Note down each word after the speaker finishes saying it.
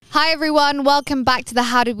Hi everyone, welcome back to the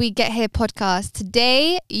How Did We Get Here podcast.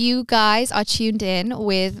 Today, you guys are tuned in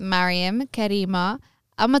with Mariam, Karima,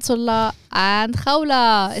 Amatullah and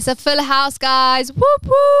Khawla. It's a full house, guys. Whoop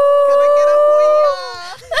whoop! Can I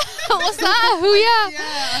get a What's that?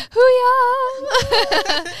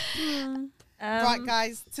 Hooyah! Right,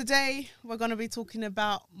 guys. Today we're gonna be talking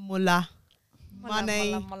about mullah,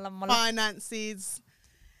 money, finances.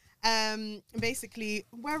 Basically,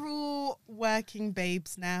 we're all working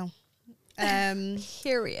babes now.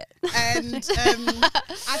 Period. And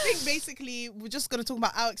I think basically we're just going to talk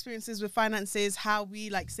about our experiences with finances, how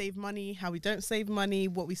we like save money, how we don't save money,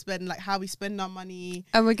 what we spend, like how we spend our money.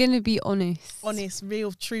 And we're going to be honest,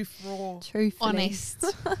 real, truth, raw, truthfully. Honest.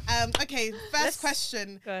 Okay, first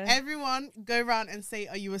question. Everyone go around and say,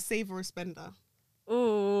 are you a saver or a spender?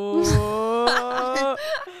 Ooh. Okay.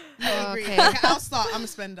 Okay, I'll start. I'm a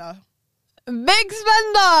spender. Big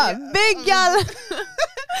spender, big gal.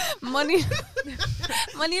 money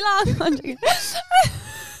long.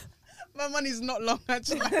 My money's not long,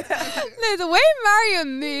 actually. No, the way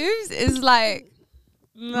Mariam moves is like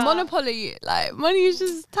Monopoly. Like money is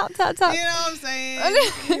just tap tap tap. You know what I'm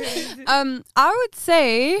saying? I would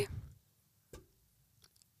say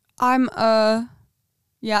I'm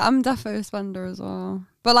definitely a spender as well,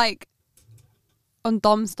 but like on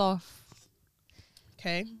dumb stuff.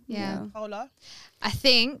 Okay. Yeah. Paula? I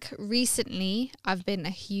think recently I've been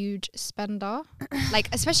a huge spender. Like,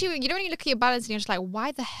 especially when you look at your balance and you're just like,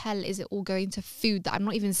 why the hell is it all going to food that I'm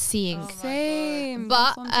not even seeing? Oh Same.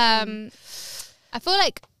 But I feel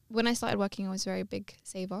like when I started working, I was a very big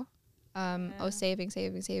saver. I was saving.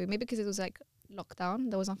 Maybe because it was like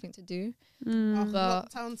lockdown, there was nothing to do. But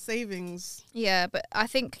Lockdown savings. yeah, but I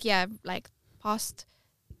think like past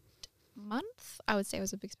month, I would say I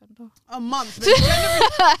was a big spender. A month. But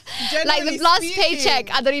generally Like the last speaking,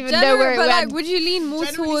 paycheck, I don't even know where it but went. like, would you lean more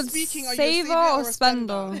Generally towards speaking, are you a saver saver or or a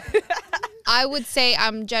spender? I would say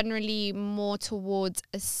I'm generally more towards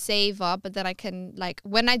a saver, but then I can, like,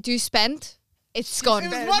 when I do spend, it's gone.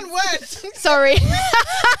 It was one word. Sorry.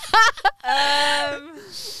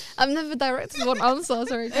 I'm never direct with one answer.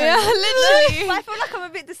 Sorry. Yeah, literally. But I feel like I'm a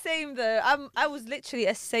bit the same though. I was literally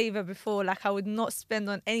a saver before. Like I would not spend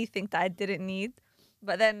on anything that I didn't need.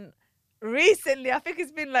 But then recently, I think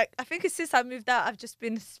it's since I moved out, I've just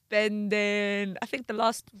been spending. I think the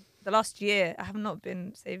last year I have not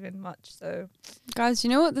been saving much. So Guys,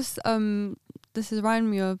 you know what this is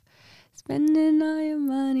reminding me of? Spending all your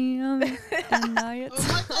money on spending all your Oh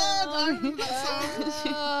my God, I remember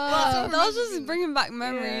that song. that was just bringing back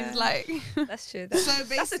memories. Yeah. Like, that's true.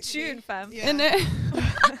 That's a tune, fam. Yeah. innit?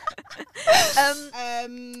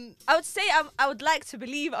 I would say I would like to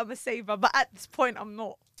believe I'm a saver, but at this point I'm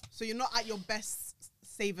not. So you're not at your best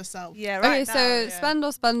saver self. Yeah, right. Okay, so spend.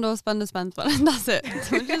 That's it.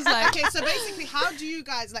 So I'm just like, Okay, so basically, how do you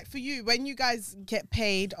guys, like for you, when you guys get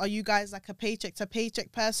paid, are you guys like a paycheck to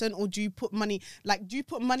paycheck person, or do you put money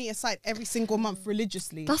aside every single month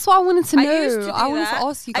religiously? that's what I wanted to I used to know. do I wanted that. to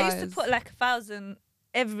ask you guys. I used to put like 1,000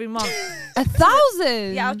 every month.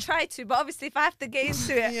 1,000. Yeah, I'll try to, but obviously if I have to get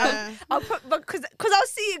into it, Yeah. I'll put, because I'll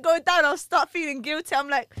see it go down, I'll start feeling guilty. I'm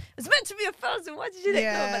like, it's meant to be 1,000. Why did you let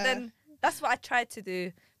go? But then that's what I tried to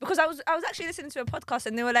do, because I was actually listening to a podcast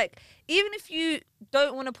and they were like, even if you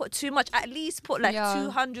don't want to put too much, at least put like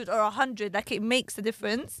 200 or 100. Like it makes a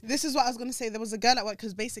difference. This is what I was going to say. There was a girl at work,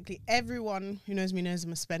 because basically everyone who knows me knows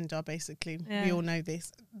I'm a spender, basically. Yeah. We all know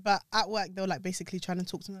this. But at work, they were like basically trying to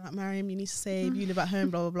talk to me like, Mariam, you need to save, you live at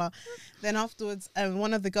home, blah, blah, blah. Then afterwards,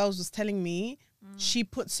 one of the girls was telling me she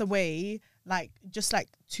puts away like just like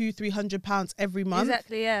 £200-300 every month.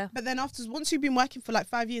 Exactly, yeah. But then afterwards, once you've been working for like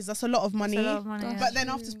 5 years, that's a lot of money. That's a lot of money, yeah. But then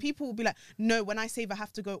afterwards, people will be like, no, when I save, I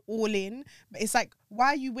have to go all in. But it's like, why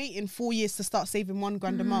are you waiting 4 years to start saving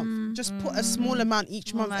 £1,000 a month? Just put a small amount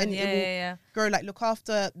each month and it will grow. Like, look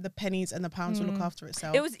after the pennies and the pounds will look after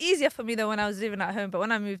itself. It was easier for me though when I was living at home, but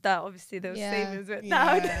when I moved out, obviously those savings went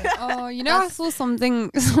down. Oh, you know, I saw some meme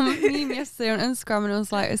yesterday on Instagram and it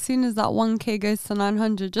was like, as soon as that 1K goes to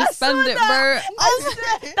 900, just spend it, bro.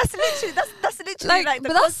 That's literally like the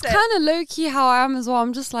but that's concept. kind of low key how I am as well.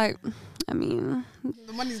 I'm just like, I mean,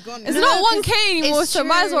 The money's gone. it's not 1K anymore, it's so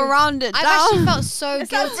might as well true. round it I've down. actually felt so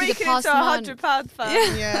It's like guilty the breaking past into month. £100,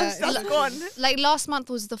 fam. Yeah. That's gone. Like last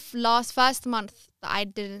month was the first month that I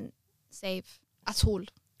didn't save at all.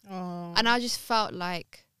 Oh. And I just felt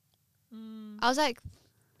like, I was like,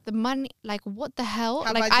 the money, like what the hell?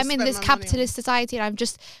 Have I like just I'm in spent this my money capitalist society and I've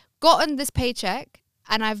just gotten this paycheck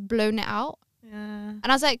and I've blown it out. Yeah. And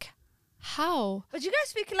I was like, how? But you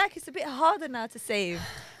guys feel like it's a bit harder now to save?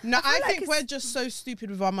 No, I like think it's- we're just so stupid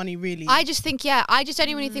with our money, really. I just think, I just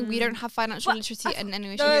genuinely think we don't have financial But literacy in any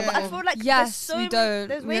way. No, shape, or but I form. feel like there's Yes, so we many- don't.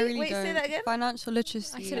 there's- We Wait, really don't. say that again. Financial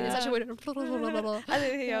literacy. I said it in such a way. I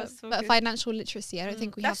didn't hear you. I was But talking. financial literacy, I don't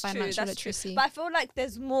think we have That's true, financial that's true. literacy. But I feel like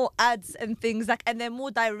there's more ads and things like, and they're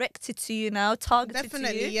more directed to you now, targeted to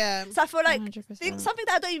Definitely, you. yeah. So I feel like 100%. something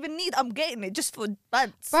that I don't even need, I'm getting it just for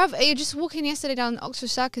bands. Bruv, you're just walking yesterday down Oxford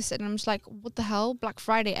Circus and I'm just like, what the hell? Black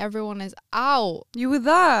Friday, everyone is out. You were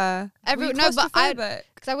there. Everyone, Were you no, but I, claustrophobic?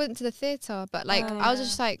 because I went to the theatre, but like, Oh, I was yeah.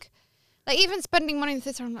 just like even spending money in the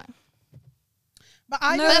theatre, I'm like, But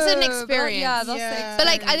I No, That's an but that- experience. Yeah, that's Yeah. the but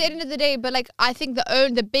like at the experience. end of the day, but like I think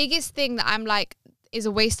the biggest thing that I'm like is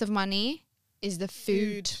a waste of money is the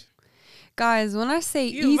food. Guys, when I say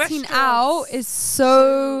You eating restaurants. out is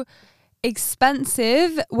so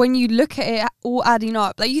expensive when you look at it all adding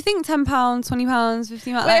up. Like you think £10, £20, £15.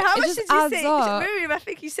 Wait, like, how it much just did you adds say? up. Miriam, I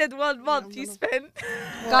think you said 1 month you spent.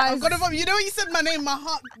 Guys, I've got to, you know when you said my name, my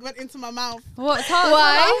heart went into my mouth. What?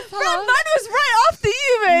 Why? Bro, mine was right after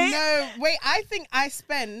you, mate. No, wait, I think I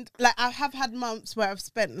spend, like, I have had months where I've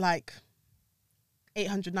spent like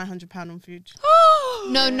 £800, £900 on food.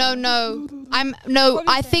 No.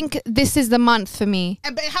 I think this is the month for me.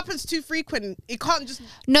 But it happens too frequent. It can't just.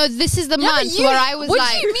 No, this is the Yeah, but month you- where I was what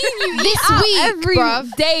like, do you mean you this eat out week, every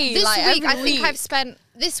bruv. day? This like, week, every I think week. I've spent.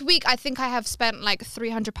 This week, I think I have spent like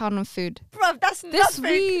 £300 on food. Bro, that's This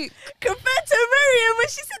nothing week. compared to Miriam when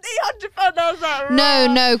she said £800. I was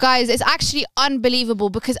like, No, guys, it's actually unbelievable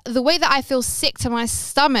because the way that I feel sick to my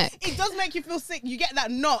stomach. It does make you feel sick. You get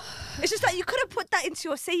that knot. It's just like you could have put that into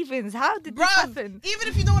your savings. How did this Bruv, happen? even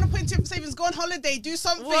if you don't want to put into your savings, go on holiday, do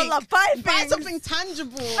something. Wallah, buy Buy things. something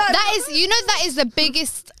tangible. That is, that is the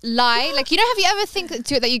biggest lie. Like, have you ever think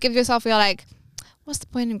to it that you give yourself, you're like, what's the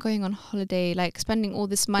point of going on holiday, like spending all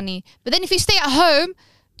this money? But then if you stay at home,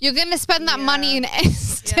 you're going to spend that Yeah. money in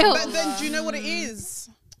still. But then, do you know what it is?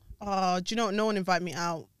 Oh, do you know what? No one invite me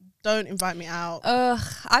out. Don't invite me out. Ugh,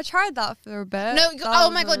 I tried that for a bit. No, That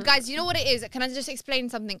oh my God, wasn't- guys, you know what it is? Can I just explain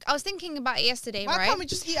something? I was thinking about it yesterday, Why right? can't we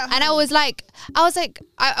just eat at home? And I was like,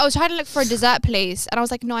 I was trying to look for a dessert place, and I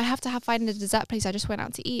was like, no, I have to find a dessert place. I just went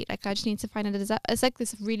out to eat. Like, I just need to find a dessert. It's like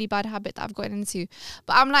this really bad habit that I've gotten into.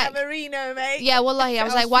 But I'm like, Amarino, mate. yeah, wallahi, I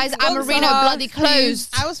was like, why is feeling- Amarino Sponsor, bloody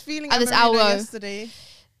closed? I was feeling at this Amarino hour. yesterday.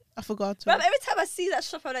 I forgot to. Bro, every time I see that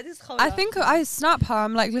shop, I'm like, this is I think I snap her.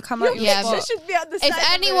 I'm like, look, I'm at your Yeah, spot. It should be at the side. If of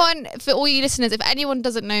it. anyone, for all you listeners, if anyone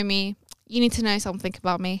doesn't know me, you need to know something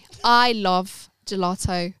about me. I love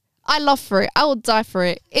gelato. I love for it. I will die for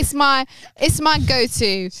it. It's my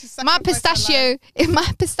go-to. My sacrificed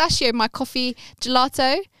her pistachio, my coffee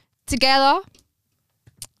gelato together.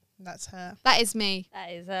 That's her. That is me.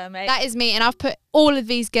 That is, mate. That is me. And I've put all of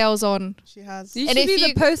these girls on She has. You And should if be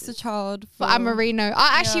you- the poster child for Amarino.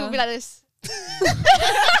 I actually Yeah. would be like this.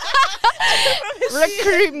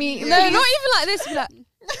 Recruit me. No, not even like this. Be like,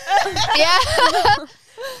 Yeah.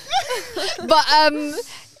 But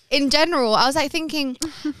in general, I was like thinking,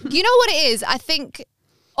 you know what it is? I think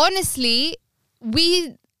honestly,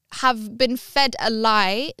 we have been fed a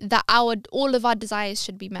lie that all of our desires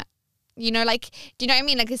should be met. You know, like, do you know what I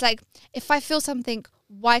mean? Like, it's like, if I feel something,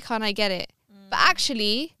 why can't I get it? But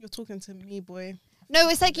actually, You're talking to me, boy. no,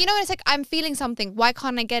 it's like, it's like, I'm feeling something. Why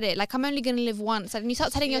can't I get it? Like, I'm only going to live once. And you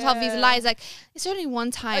start telling yourself these Yeah. lies, like, it's only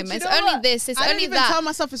one time. you It's know only what? this. It's I don't only even that. tell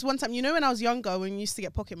myself it's one time. You know, when I was younger, when we used to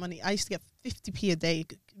get pocket money, I used to get 50p a day.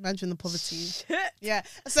 Imagine the poverty. Yeah.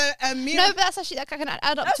 So me No, and but that can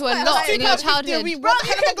add up That's to a quite lot high. in your £2.50 a childhood. week. Bro, What the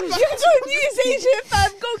you hell am I can gonna go news agent,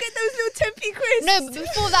 fam. Go get those little tempy crisps. No, but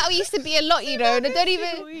before that, we used to be a lot, They don't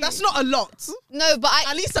even. That's not a lot. No, but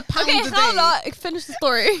At least a pound okay, a day. Paula, finish the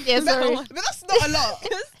story. Yeah, sorry. But that's not a lot.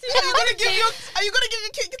 Are you gonna give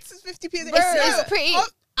your kids 50p a day? It's pretty-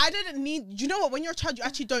 I didn't need. You know what? When you're a child, you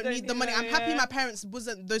actually don't need the money. I'm happy my parents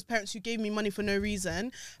wasn't those parents who gave me money for no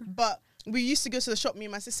reason. But we used to go to the shop, me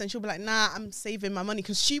and my sister, and she'll be like, "Nah, I'm saving my money,"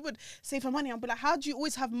 because she would save her money. I'll be like, "How do you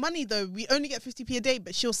always have money though? We only get 50p a day,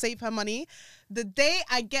 but she'll save her money. The day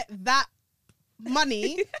I get that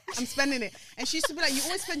money, I'm spending it." And she used to be like, "You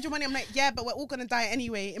always spend your money." I'm like, "Yeah, but we're all gonna die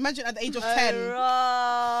anyway." Imagine at the age of 10.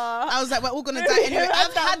 I was like, "We're all gonna die anyway."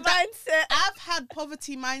 I've had that. mindset. I've had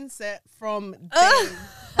poverty mindset from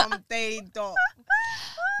day dot.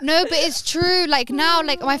 No, but it's true. Like now,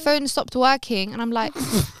 like my phone stopped working, and I'm like,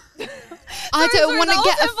 I don't want to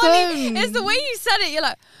get a phone. It's the way you said it. You're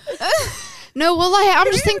like, No, wallahi,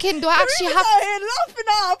 I'm just thinking, do I actually have... laughing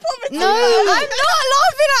at our poverty. No, I'm not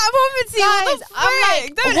laughing at poverty. Guys, What the I'm like,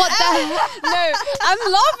 frick? Don't what the ever- No,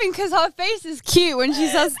 I'm laughing because her face is cute when she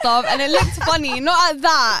says stuff and it looks funny. Not at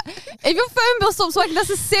that. If your phone bill stops working, that's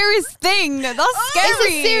a serious thing. That's scary. It's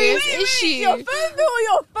a serious issue. Your phone bill or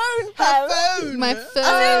your phone, Her fam? phone. My Oh,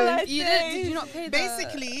 phone. Did you not pay the...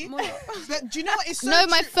 Basically, do you know what? It's so No,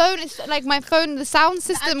 my true. phone is like my phone, the sound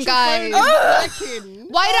system, Actual guys. phone is not working.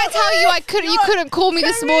 Why did I tell you you couldn't call me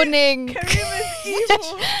this morning? Karima's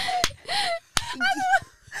evil.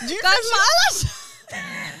 Do you Guys, think my eyelash.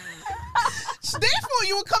 therefore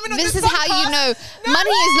you were coming on This this is how you podcast- know money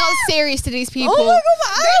is not serious to these people. Oh my god, my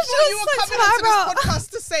eyelash Therefore, you was were so coming onto this terrible. podcast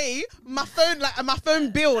to say my phone, like my phone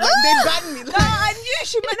bill, like they banned me. Like, I knew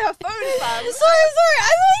she meant her phone, fam. Sorry.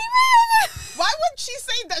 I thought you meant... why would she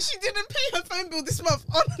say that she didn't pay her phone bill this month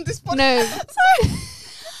on this podcast? No,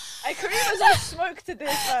 Karima's on smoke to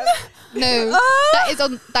this, fam. no, that is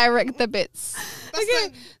on direct debits. That's Okay,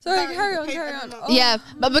 like sorry, that carry you on, paid carry every on. month. Oh. Yeah,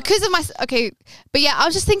 but because of but yeah, I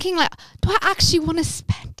was just thinking like, do I actually want to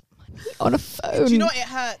spend money on a phone? Do you know what? It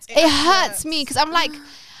hurts. It hurts me because I'm like,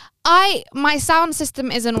 my sound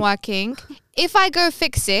system isn't working. If I go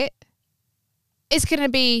fix it, it's gonna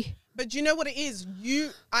be. But do you know what it is?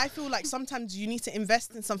 I feel like sometimes you need to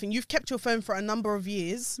invest in something. You've kept your phone for a number of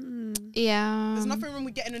years. Yeah. There's nothing wrong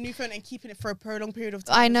with getting a new phone and keeping it for a prolonged period of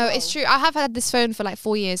time. I as know well. it's true. I have had this phone for like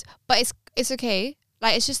 4 years, but it's okay.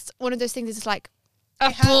 Like it's just one of those things. It's like It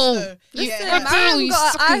hurts Apple. though. You- Yeah, it Listen, hurts. Mariam you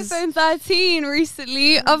got an suckers. iPhone 13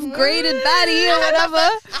 recently, upgraded baddie or I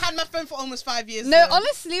whatever. had my phone for almost 5 years. No, though.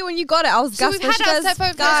 honestly, when you got it, I was So gasped. we've had She our goes, phone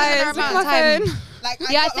for a guys, similar look amount at of my time. phone. Like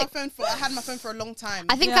I Yeah, I got think- my phone for. I had my phone for a long time.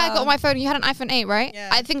 I think Yeah. I got my phone. You had an iPhone 8, right? Yeah.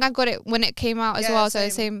 I think I got it when it came out as Yeah, well. So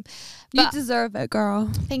same. same. You But deserve it,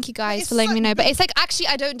 girl. thank you guys It's for letting me so- know. But it's like actually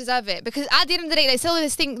I don't deserve it because at the end of the day, there's still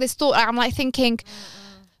this thought. I'm like thinking,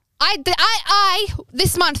 I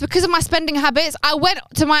this month because of my spending habits, I went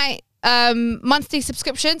to my monthly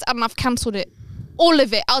subscriptions and I've cancelled it. All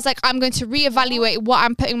of it. I was like, I'm going to reevaluate what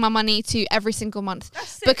I'm putting my money to every single month. That's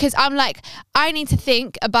sick. Because I'm like, I need to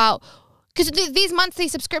think about, because these monthly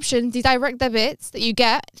subscriptions, these direct debits that you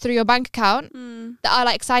get through your bank account that are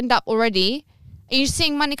like signed up already, and you're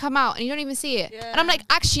seeing money come out and you don't even see it. And I'm like,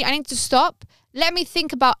 actually, I need to stop. Let me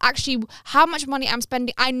think about actually how much money I'm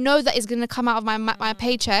spending. I know that is going to come out of my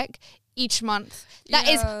paycheck each month. That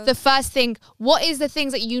is Yeah. the first thing. What is the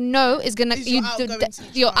things that you know is gonna Is your outgoings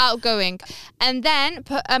each your month. outgoing, and then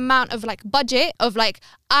put amount of like budget of like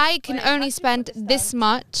I can Wait, how only do you spend put this this down?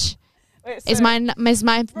 much. Wait, Is sorry.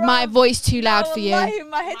 my voice too loud for you?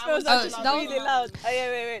 My headphones are Oh, just that was really loud. Oh, yeah,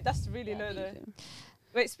 wait. That's really low though.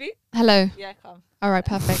 Wait, speak? Hello. Yeah, come. All right,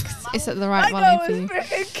 perfect. It's at the My right girl volume for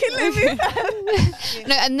was you. freaking killing me, fam.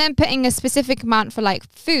 No, and then putting a specific amount for like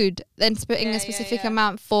food, then putting Yeah, a yeah, specific yeah.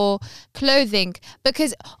 amount for clothing.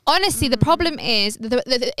 Because honestly, the problem is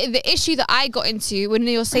the issue that I got into when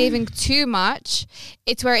you're saving too much,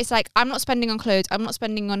 it's where it's like, I'm not spending on clothes, I'm not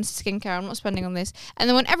spending on skincare, I'm not spending on this. And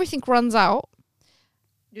then when everything runs out,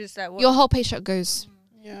 You're just like, what? your whole paycheck goes.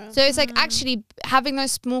 Yeah. So it's like actually having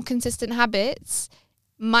those small consistent habits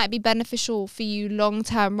might be beneficial for you long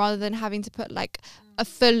term rather than having to put like a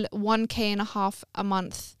full 1K and a half a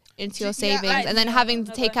month into your Yeah, savings and then yeah, having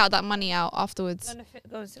to no, take go out that money out afterwards.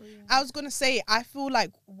 Go on, sorry. I was gonna say, I feel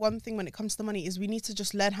like one thing when it comes to money is we need to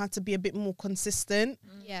just learn how to be a bit more consistent.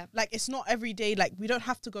 Yeah. Like it's not every day. Like we don't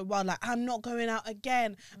have to go, wow, like I'm not going out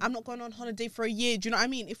again. I'm not going on holiday for a year. Do you know what I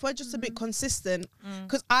mean? If we're just a bit consistent,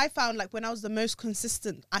 because I found like when I was the most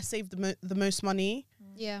consistent, I saved the most money.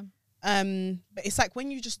 Yeah. But it's like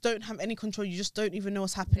when you just don't have any control, you just don't even know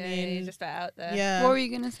what's Yeah, happening. you're just like out there. Yeah. What were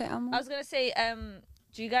you gonna say, Amma? I was gonna say,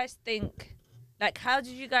 do you guys think, like, how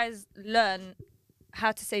did you guys learn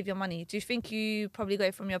how to save your money? Do you think you probably got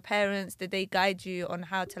it from your parents? Did they guide you on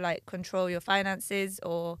how to like control your finances,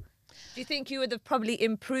 or do you think you would have probably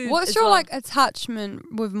improved? What's as your well? like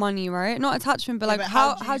attachment with money, right? Not attachment, but Yeah, like but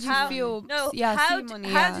how how do you How- feel? No, yeah, how, see money.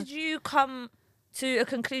 how yeah. did you come to a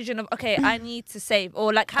conclusion of okay, I need to save,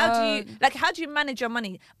 or like how do you manage your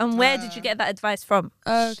money, and where did you get that advice from?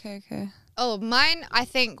 Oh, okay. Oh, mine, I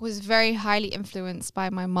think, was very highly influenced by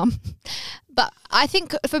my mum. But I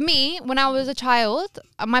think for me, when I was a child,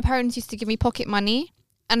 my parents used to give me pocket money.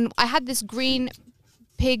 And I had this green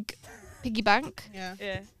piggy bank. Yeah.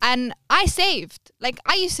 Yeah. And I saved. Like,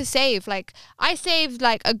 I used to save. Like, I saved,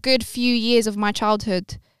 like, a good few years of my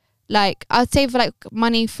childhood. Like, I'd save, like,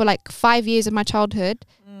 money for, like, 5 years of my childhood.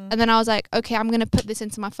 And then I was like, okay, I'm going to put this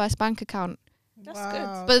into my first bank account. That's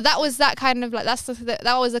good. But that was that kind of like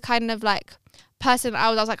that was the kind of like person. I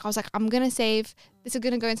was like, I'm gonna save. This is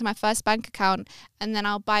gonna go into my first bank account, and then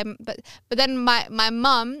I'll buy. But then my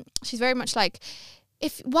mum, she's very much like,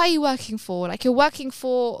 why are you working for? Like, you're working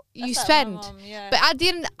for, you That's like my spend. mum, yeah. But at the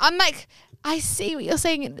end, I'm like, I see what you're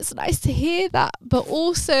saying, and it's nice to hear that. But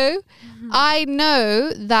also, I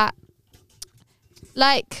know that,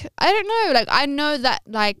 like, I don't know. Like, I know that,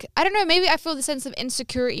 like, I don't know. Maybe I feel the sense of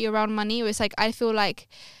insecurity around money. Where it's like, I feel like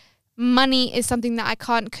money is something that I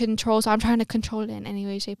can't control. So I'm trying to control it in any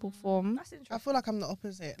way, shape, or form. That's interesting. I feel like I'm the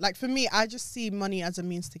opposite. Like, for me, I just see money as a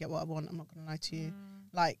means to get what I want. I'm not gonna lie to you.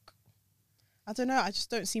 Like, I don't know. I just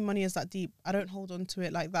don't see money as that deep. I don't hold on to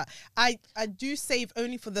it like that. I do save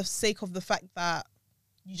only for the sake of the fact that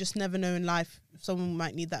you just never know in life if someone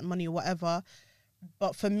might need that money or whatever.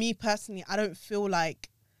 But for me personally, I don't feel like,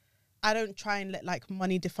 I don't try and let like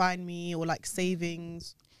money define me, or like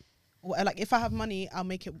savings. Or, like, if I have money, I'll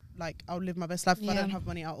make it, like, I'll live my best life. If I Yeah. don't have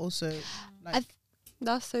money, I'll also like.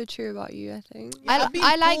 That's so true about you, I think.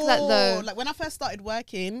 I like that though. Like, when I first started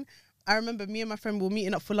working, I remember me and my friend were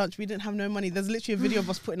meeting up for lunch. We didn't have no money. There's literally a video of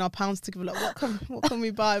us putting our pounds together. Like, what can we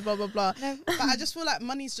buy? Blah blah blah. But I just feel like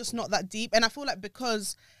money's just not that deep, and I feel like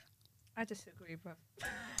because I disagree, bro.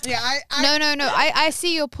 yeah, No. I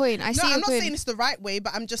see your point. I see no, your I'm not point. saying it's the right way,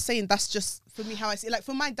 but I'm just saying that's just for me how I see it. Like,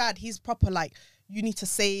 for my dad, he's proper like, you need to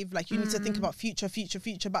save, like, you need to think about future.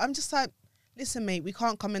 But I'm just like, listen, mate, we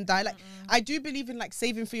can't come and die. Like, I do believe in like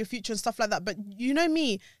saving for your future and stuff like that. But you know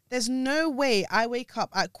me, there's no way I wake up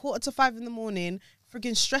at 4:45 in the morning,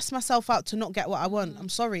 friggin' stress myself out to not get what I want. I'm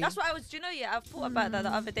sorry. That's what I was. Do you know? Yeah, I thought about that the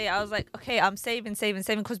other day. I was like, okay, I'm saving.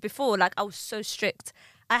 Because before, like, I was so strict.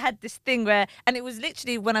 I had this thing where, and it was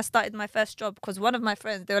literally when I started my first job. Because one of my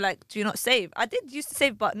friends, they were like, "Do you not save?" I did used to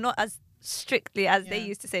save, but not as strictly as they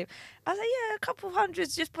used to save. I was like, yeah, a couple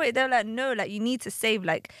hundreds, just put it. They were like, no, like, you need to save.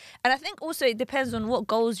 Like, and I think also it depends on what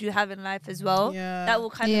goals you have in life as well. Yeah. That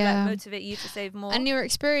will kind of Yeah. like motivate you to save more. And your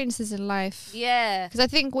experiences in life. yeah. Because I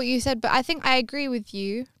think what you said, but I think I agree with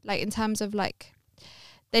you, like, in terms of, like,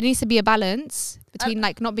 there needs to be a balance between,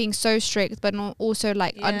 like, not being so strict, but not also,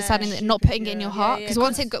 like, Yeah, understanding that not putting it in yeah. your heart. Yeah,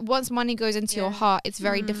 Because once money goes into your Yeah. heart, it's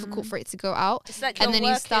very difficult for it to go out. It's like, and you're then you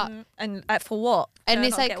working start, and like, for what? And Can I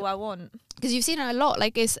it's not like- get what I want. because you've seen it a lot.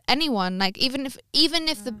 Like, it's anyone. Like, even if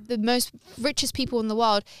the most richest people in the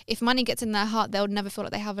world, if money gets in their heart, they'll never feel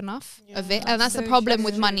like they have enough of it. And that's the so problem true.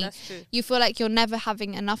 with money. That's true. You feel like you're never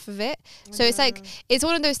having enough of it. So it's like, it's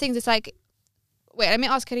one of those things. It's like, wait, let me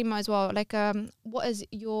ask Karima as well. Like, what has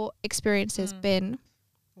your experiences been,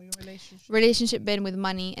 Or your relationship been with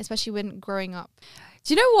money, especially when growing up?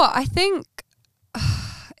 Do you know what? I think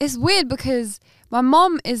it's weird because my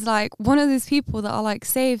mom is like one of those people that are like,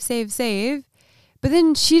 save. But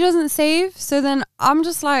then she doesn't save. So then I'm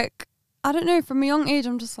just like, I don't know, from a young age,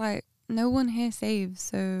 I'm just like, no one here saves.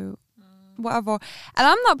 So whatever. And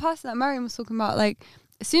I'm that person that Mariam was talking about. Like,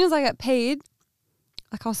 as soon as I get paid,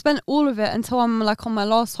 like, I'll spend all of it until I'm like on my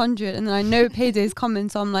last 100, and then I know payday's coming,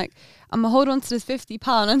 so I'm like, I'm gonna hold on to this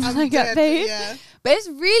 £50 until I get paid. Yeah. But it's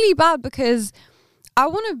really bad because I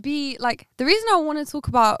want to be like, the reason I want to talk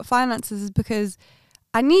about finances is because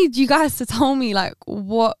I need you guys to tell me like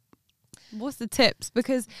what's the tips,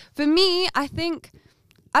 because for me, I think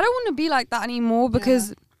I don't want to be like that anymore,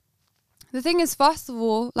 because the thing is, first of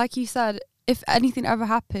all, like you said, if anything ever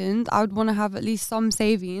happened, I would want to have at least some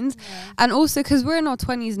savings. And also, because we're in our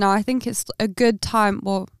 20s now, I think it's a good time.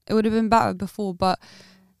 Well, it would have been better before, but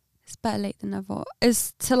it's better late than never.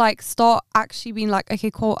 Is to like start actually being like, okay,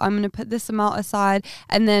 cool, I'm going to put this amount aside,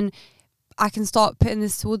 and then I can start putting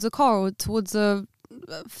this towards a car or towards a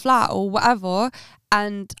flat or whatever.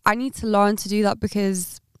 And I need to learn to do that,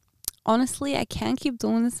 because honestly, I can't keep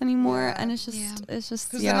doing this anymore. And it's just, Because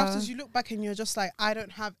then after you look back and you're just like, I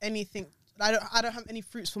don't have anything. I don't have any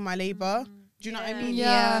fruits for my labor. Do you know what I mean?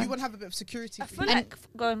 Yeah. You want to have a bit of security. I for feel you. like,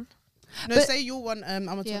 go on. No, But- say your one,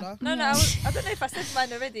 Amatullah. No, I don't know if I said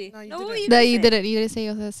mine already. No, you what didn't. were No, gonna you say? didn't. You didn't say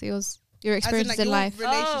yours. Your As in, experiences like, in your life.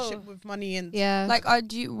 relationship Oh. with money and Yeah. like, what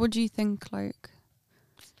do you think? Like,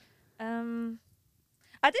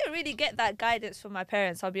 I didn't really get that guidance from my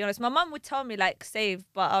parents, I'll be honest. My mum would tell me like save,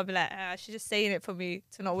 but I'll be like, she's just saying it for me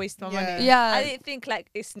to not waste my money. Yeah. I didn't think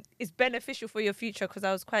like it's beneficial for your future, because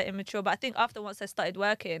I was quite immature. But I think after once I started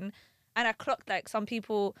working, and I clocked like some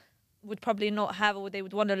people would probably not have, or they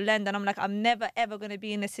would want to lend, and I'm like, I'm never ever going to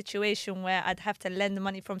be in a situation where I'd have to lend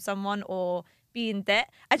money from someone or be in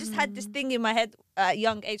debt. I just had this thing in my head at a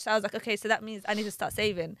young age, so I was like, okay, so that means I need to start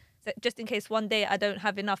saving. So just in case one day I don't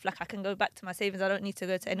have enough, like I can go back to my savings. I don't need to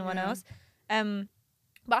go to anyone else.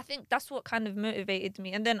 But I think that's what kind of motivated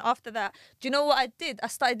me. And then after that, do you know what I did? I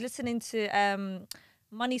started listening to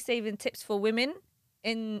money saving tips for women.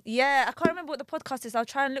 I can't remember what the podcast is. I'll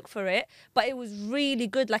try and look for it, but it was really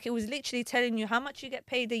good. Like, it was literally telling you how much you get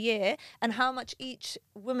paid a year and how much each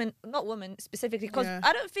not woman specifically, because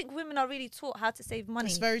I don't think women are really taught how to save money.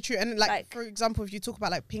 It's very true. And like for example, if you talk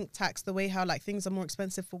about like pink tax, the way how like things are more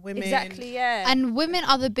expensive for women. Exactly, yeah. And women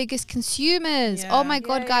are the biggest consumers. Yeah. Oh my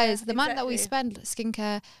God, Yeah, guys. yeah, The amount that we exactly. spend,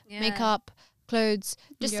 skincare, Yeah. makeup, clothes,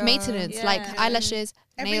 just Yeah. maintenance, like Yeah. eyelashes,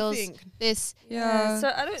 nails, Everything. this. Yeah.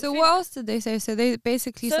 So I don't. So think what else did they say? So they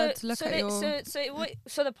basically said to look at your.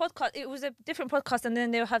 So the podcast, it was a different podcast, and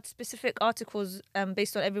then they'll have specific articles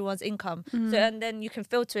based on everyone's income. So and then you can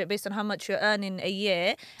filter it based on how much you're earning a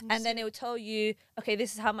year, and then it will tell you, okay,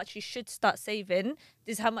 this is how much you should start saving.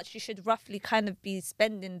 This is how much you should roughly kind of be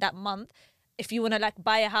spending that month, if you want to like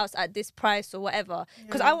buy a house at this price or whatever.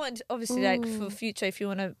 Because I want, obviously, like for future, if you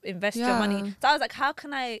want to invest your money. So I was like, how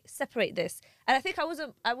can I separate this? And I think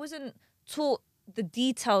I wasn't taught the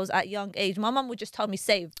details at young age. My mum would just tell me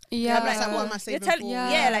save. Yeah. I'm like, what am I saving for?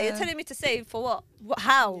 Like you're telling me to save for what?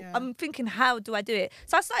 How? Yeah. I'm thinking, how do I do it?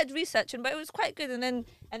 So I started researching, but it was quite good. And then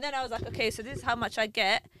I was like, okay, so this is how much I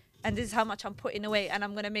get, and this is how much I'm putting away, and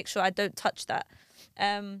I'm gonna make sure I don't touch that.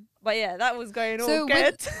 But yeah, that was going all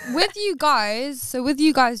good. with you guys,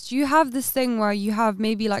 do you have this thing where you have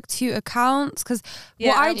maybe like 2 accounts? Because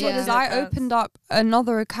what I did is I opened up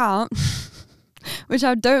another account, which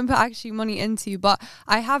I don't put actually money into, but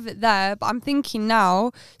I have it there. But I'm thinking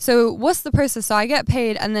now, so what's the process? So I get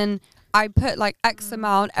paid and then I put like X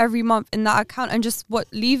amount every month in that account and just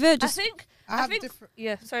leave it? Just I think different.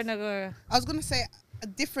 Yeah, sorry, no, go. I was gonna say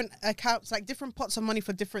different accounts, like different pots of money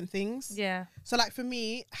for different things. Yeah. So like for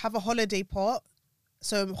me, have a holiday pot.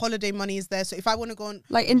 So holiday money is there. So if I want to go on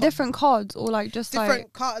like in different cards or like just different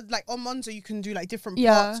like cards, like on Monzo you can do like different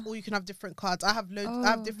Yeah. pots, or you can have different cards. I have loads. I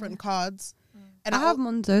have different cards. And I have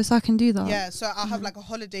Monzo, so I can do that. Yeah, so I'll have like a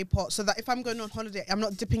holiday pot, so that if I'm going on holiday, I'm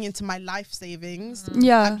not dipping into my life savings.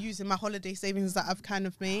 Yeah. I'm using my holiday savings that I've kind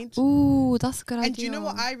of made. Ooh, that's a good idea. And do you know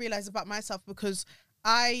what I realized about myself? Because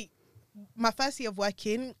my first year of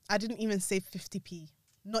working, I didn't even save 50p,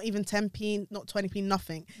 not even 10p, not 20p,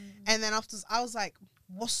 nothing. And then after, I was like,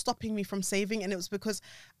 what's stopping me from saving? And it was because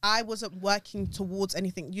I wasn't working towards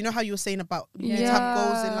anything. You know how you were saying about you need to have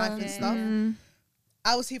goals in life and stuff?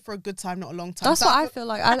 I was here for a good time, not a long time. That's so what I feel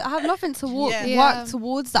like. I have nothing to work Yeah.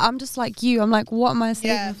 towards that. I'm just like you. I'm like, what am I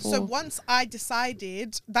saving for? So once I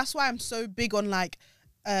decided, that's why I'm so big on like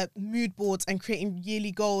mood boards and creating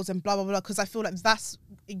yearly goals and blah blah blah, because I feel like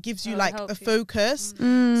it gives you like a focus.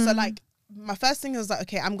 So like my first thing was like,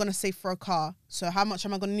 okay, I'm gonna save for a car. So how much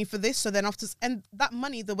am I gonna need for this? So then after, and that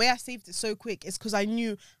money, the way I saved it so quick is because I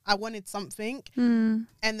knew I wanted something. And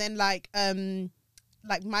then like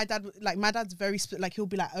my dad's very like, he'll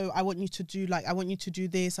be like, oh, I want you to do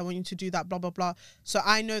this, I want you to do that, blah blah blah. So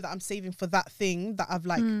I know that I'm saving for that thing that I've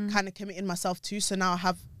like kind of committed myself to. So now I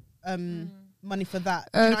have money for that.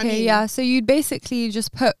 Do you know what I mean? Yeah. So you'd basically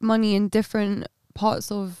just put money in different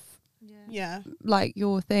parts of like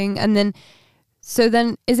your thing, and then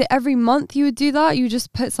is it every month you would do that? You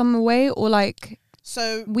just put some away, or like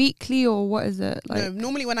so weekly, or what is it like? No,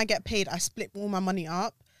 normally when I get paid, I split all my money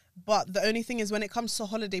up. But the only thing is, when it comes to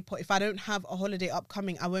holiday pot, if I don't have a holiday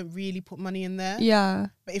upcoming, I won't really put money in there. Yeah.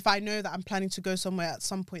 But if I know that I'm planning to go somewhere at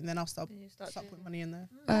some point, then I'll start putting money in there.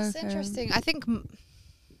 That's interesting. I think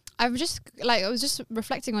I was just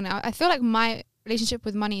reflecting on it. I feel like my relationship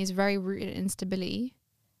with money is very rooted in instability.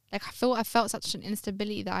 Like I felt such an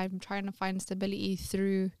instability that I'm trying to find stability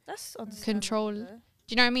through control. Do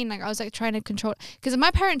you know what I mean? Like I was like trying to control, because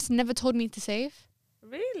my parents never told me to save.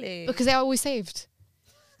 Really? Because they always saved.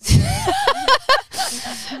 No,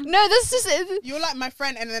 that's just it. You're like my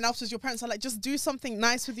friend, and then afterwards your parents are like, just do something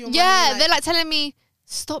nice with your money. Yeah, they're like telling me,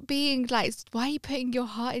 stop being like, why are you putting your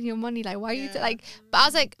heart in your money? Like, why are you like? But I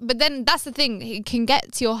was like, but then that's the thing, it can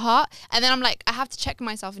get to your heart, and then I'm like, I have to check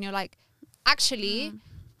myself, and you're like, actually,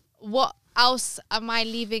 what else am I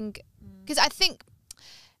leaving? Because I think,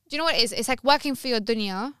 do you know what it is? It's like working for your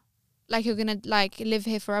dunya, like you're gonna like live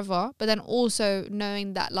here forever, but then also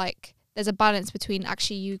knowing that like there's a balance between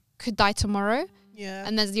actually you could die tomorrow. Yeah.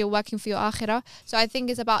 And then you're working for your akhirah. So I think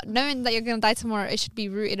it's about knowing that you're going to die tomorrow. It should be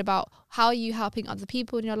rooted about how are you helping other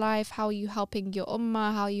people in your life? How are you helping your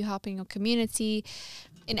ummah? How are you helping your community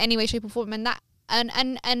in any way, shape or form? And that,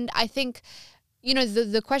 and I think, you know,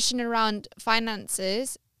 the question around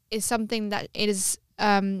finances is something that it is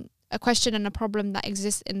a question and a problem that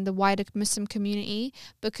exists in the wider Muslim community,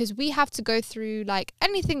 because we have to go through like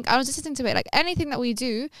anything. I was listening to it, like anything that we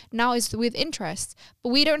do now is with interest, but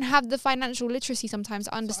we don't have the financial literacy sometimes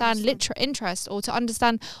to understand interest, or to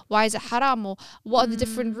understand why is it haram, or what are the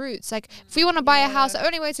different routes. Like if we want to buy a house, the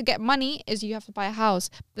only way to get money is you have to buy a house,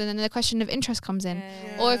 but then the question of interest comes in.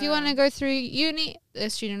 Or if you want to go through uni,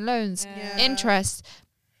 there's student loans, interest.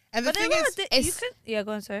 And the But thing there is, you can,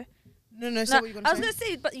 go on, sorry. no, so No, what you I gonna was say? gonna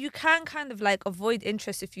say, but you can kind of like avoid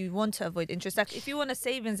interest if you want to avoid interest. Like if you want a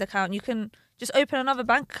savings account, you can just open another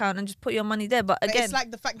bank account and just put your money there. But But again, it's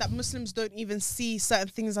like the fact that Muslims don't even see certain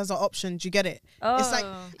things as an option. Do you get it? It's like,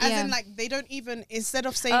 as in like, they don't even, instead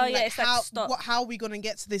of saying like, it's like, stop. how are we going to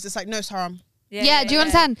get to this? It's like, no, it's haram. Yeah, do you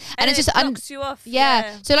understand? And it's it just knocks you off.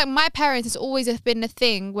 Yeah. So like my parents, it's always been a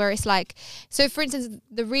thing where it's like, so for instance,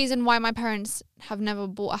 the reason why my parents have never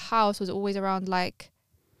bought a house was always around like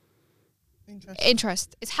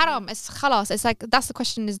interest. It's haram. It's khalas. It's like, that's the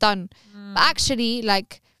question is done. But actually,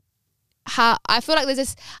 like, how I feel like there's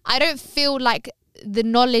this, I don't feel like the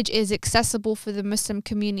knowledge is accessible for the Muslim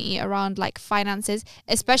community around like finances,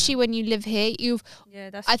 especially when you live here.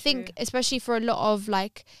 I think especially for a lot of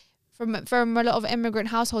like, from a lot of immigrant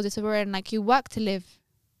households, it's where like you work to live,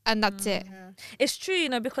 and that's it. It's true, you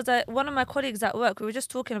know, because one of my colleagues at work, we were just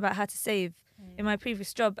talking about how to save in my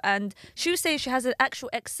previous job, and she was saying she has an actual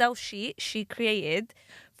Excel sheet she created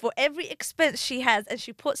for every expense she has, and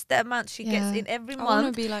she puts the amount she gets in every I wanna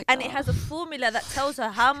month, be like and that. it has a formula that tells her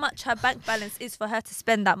how much her bank balance is for her to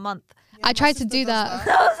spend that month. I tried to do that.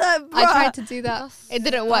 I was like, I bruh. tried to do that. It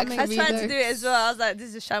didn't work for I me tried though. to do it as well. I was like,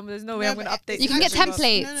 this is shambles. There's no way I'm but going to update You can this. get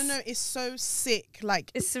templates. No, it's so sick.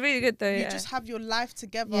 Like, It's really good though. you Yeah. just have your life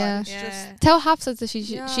together. Yeah. And it's just, Tell Hafsa that she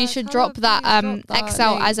Yeah, should tell drop her that please drop that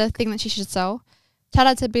Excel link. as a thing that she should sell. Tell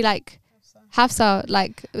her to be like Hafsa,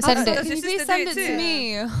 like send Hafsa, it. does Can you your please sister send do it it to too?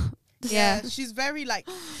 me? Yeah. she's very like,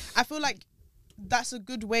 I feel like that's a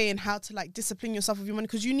good way in how to like discipline yourself with your money,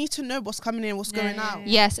 because you need to know what's coming in, what's going out.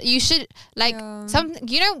 Yes, you should like something.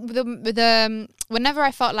 You know, the whenever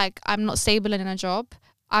I felt like I'm not stable in a job,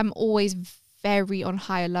 I'm always very on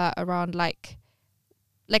high alert around like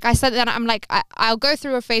I said that I'm like I'll go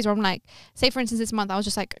through a phase where I'm like, say for instance this month I was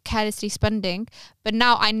just like carelessly spending, but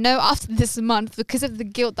now I know after this month, because of the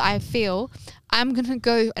guilt that I feel, I'm gonna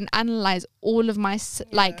go and analyze all of my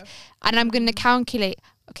and I'm gonna calculate,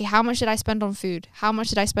 okay, how much did I spend on food? How much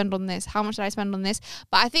did I spend on this? How much did I spend on this?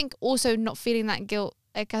 But I think also not feeling that guilt,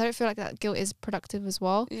 like I don't feel like that guilt is productive as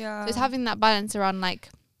well. Yeah. So it's having that balance around like,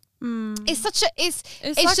 it's such a, it's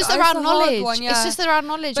like- just it's around a hard knowledge. one, It's yeah. just around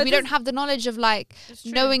knowledge. But We don't have the knowledge of like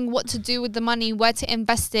knowing what to do with the money, where to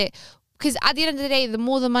invest it. Because at the end of the day, the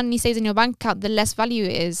more the money stays in your bank account, the less value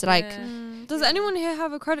it is. Like, Does anyone here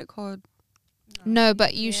have a credit card? no,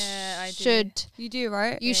 but you Yeah, I do. should. You do,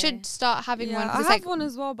 right? You should start having one. I 'cause have it's like, one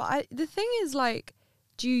as well, but the thing is, like,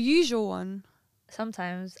 do you use your one?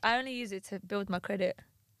 Sometimes I only use it to build my credit.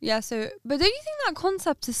 Yeah, so, but don't you think that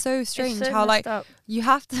concept is so strange? It's so how, like, messed up. you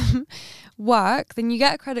have to work, then you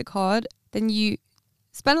get a credit card, then you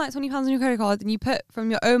spend like £20 on your credit card, then you put from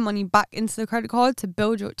your own money back into the credit card to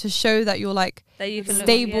build to show that you're like That you can look-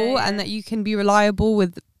 stable yeah, and yeah. that you can be reliable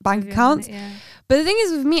with bank With your accounts. money, yeah. But the thing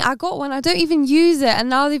is with me, I got one, I don't even use it, and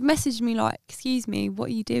now they've messaged me like, excuse me, what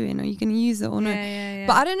are you doing? Are you going to use it or not? Yeah.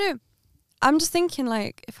 But I don't know. I'm just thinking,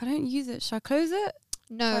 like, if I don't use it, should I close it?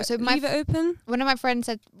 no. Should So I leave it open? one of my friends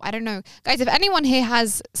said, I don't know, guys, if anyone here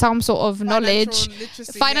has some sort of knowledge,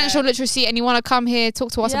 financial literacy, and you want to come here,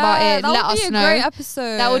 talk to us about it, that let would us be a know. great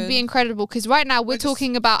episode. That would be incredible, because right now we're just-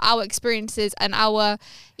 talking about our experiences and our,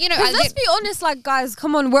 you know, Because let's be honest, like, guys,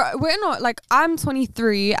 come on, we're not, like, I'm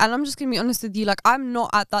 23, and I'm just gonna be honest with you, like, I'm not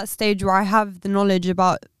at that stage where I have the knowledge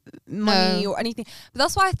about money or anything. But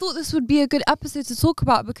that's why I thought this would be a good episode to talk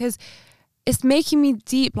about, because it's making me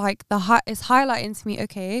deep, like, it's highlighting to me,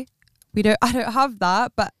 okay, I don't have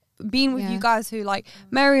that, but being with Yeah. you guys who, like,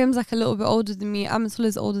 Miriam's like a little bit older than me,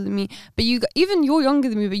 Amatula's older than me, but even you're younger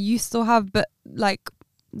than me, but you still have, but like,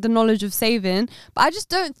 the knowledge of saving. But I just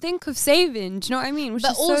don't think of saving. Do you know what I mean? Which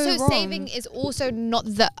but is so also wrong. saving is also not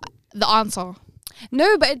the answer.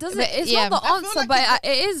 No, but it doesn't. But, It's yeah. not the I feel answer, like but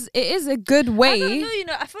it is a good I don't way. know, you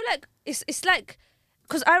know, I feel like it's like,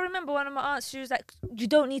 because I remember one of my aunts, she was like, you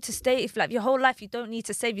don't need to stay, if like your whole life you don't need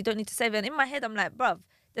to save, and in my head I'm like, bruv,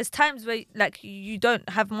 there's times where like you don't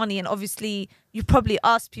have money, and obviously you probably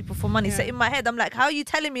ask people for money. So in my head I'm like, how are you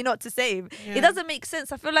telling me not to save? It doesn't make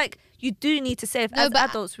sense. I feel like you do need to save. No, As but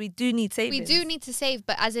adults we do need savings. We do need to save,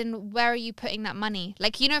 but as in, where are you putting that money?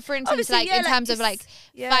 Like, you know, for instance, Obviously, like yeah, in like, terms of like, it's-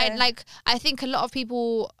 yeah. like I think a lot of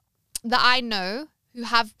people that I know who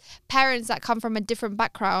have parents that come from a different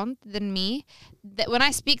background than me, that when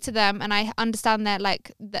I speak to them and I understand that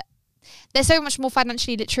like that they're so much more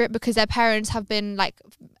financially literate because their parents have been like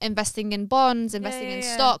investing in bonds, investing in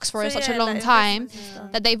stocks for such a long like time, investments and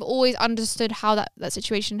stuff. that they've always understood how that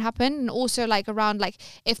situation happened. And also like around like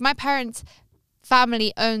if my parents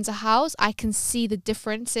family owns a house, I can see the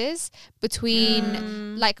differences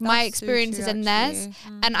between like my That's so experiences true, and theirs.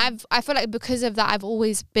 actually. And I feel like because of that, I've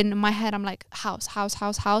always been in my head, I'm like house,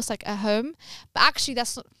 like a home. But actually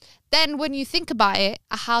that's not, then when you think about it,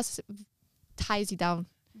 a house ties you down.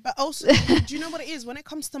 But also, do you know what it is? When it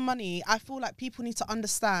comes to money, I feel like people need to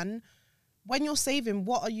understand when you're saving,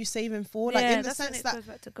 what are you saving for? Like in the that's when sense it that goes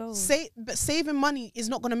back to gold. but saving money is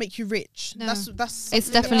not going to make you rich. No. That's It's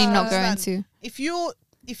something that definitely we not should going understand. to.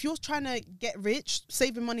 If you're trying to get rich,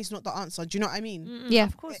 saving money is not the answer. Do you know what I mean? Yeah.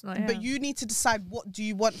 Of course not. Yeah. But you need to decide, what do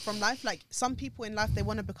you want from life. Like some people in life, they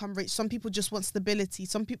want to become rich. Some people just want stability.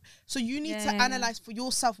 Some people, so you need to analyze for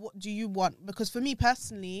yourself, what do you want? Because for me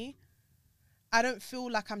personally, I don't feel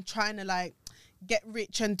like I'm trying to like get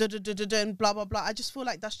rich and and blah blah blah. I just feel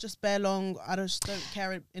like that's just bare long. I just don't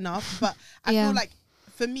care enough. But I Yeah. feel like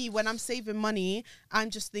for me, when I'm saving money, I'm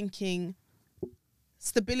just thinking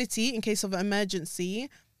stability in case of an emergency,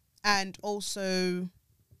 and also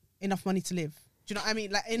enough money to live. Do you know what I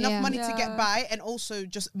mean? Like enough money to Yeah. get by, and also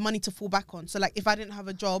just money to fall back on. So like if I didn't have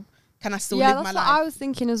a job, can I still Yeah, live that's my what life? I was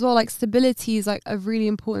thinking as well. Like stability is like a really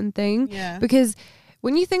important thing. Yeah. Because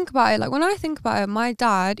when you think about it, like when I think about it, my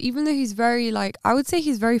dad, even though he's very like, I would say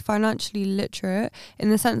he's very financially literate in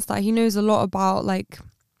the sense that he knows a lot about like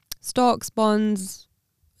stocks, bonds,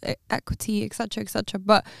 equity, etc., etc.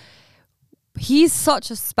 But he's such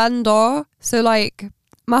a spender. So like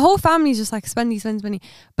my whole family's just like spending.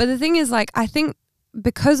 But the thing is, like, I think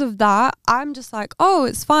because of that, I'm just like, oh,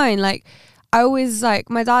 it's fine. Like I always like,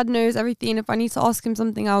 my dad knows everything. If I need to ask him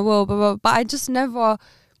something, I will. But I just never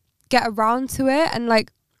get around to it. And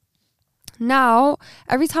like now,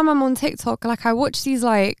 every time I'm on TikTok, like I watch these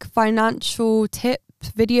like financial tip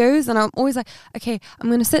videos, and I'm always like, okay, I'm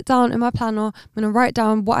gonna sit down in my planner, I'm gonna write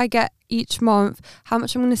down what I get each month, how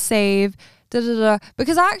much I'm gonna save,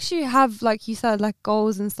 because I actually have, like you said, like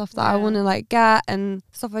goals and stuff that I want to like get and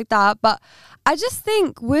stuff like that. But I just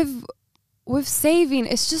think with saving,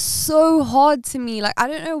 it's just so hard to me. Like I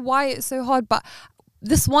don't know why it's so hard, but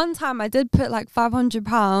this one time I did put like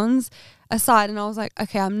 £500 aside, and I was like,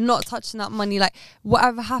 okay, I'm not touching that money. Like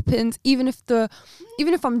whatever happens, even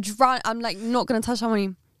if I'm drowning, I'm like not gonna touch that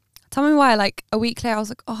money. Tell me why. Like a week later, I was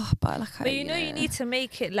like, oh, but you know, you need to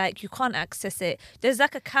make it like you can't access it. There's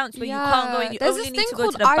like accounts where you Yeah. can't go and you There's only this need thing to go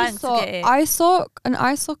called to the bank to get it. an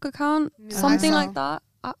ISOC account, something ISA. like that.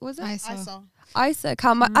 Was it? I saw. ISA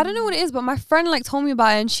account. I don't know what it is, but my friend like told me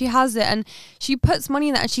about it, and she has it, and she puts money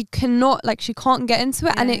in that, and she can't get into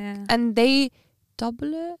it, and they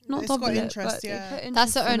double it, not It's double got it, interest, but they yeah. put That's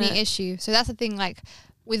interest the in only it. issue. So that's the thing, like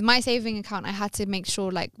with my saving account, I had to make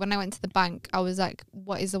sure, like when I went to the bank, I was like,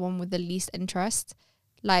 what is the one with the least interest?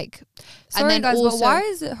 Like, Sorry and then guys, also, but why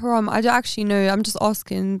is it haram? I don't actually know. I'm just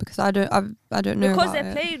asking because I don't know Because about they're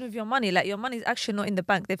it. playing with your money. Like your money's actually not in the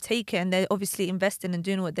bank. They've taken and they're obviously investing and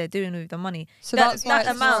doing what they're doing with the money. So that that's why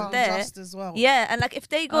that it's amount haram. there. Just as well. Yeah, and like if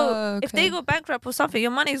they go if they okay. go bankrupt or something,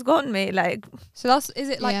 your money's gone, mate. Like So is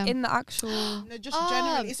it like Yeah. in the actual? No, just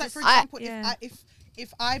generally. It's like, for I- example, yeah.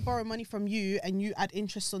 if I borrow money from you and you add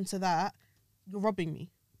interest onto that, you're robbing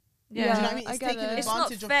me. yeah. Do you know what I mean? I It's get taking it. It's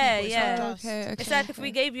not advantage fair, of people. yeah. It's not just. Okay. It's like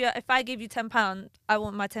if I gave you £10, I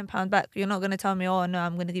want my £10 back. You're not gonna tell me, oh no,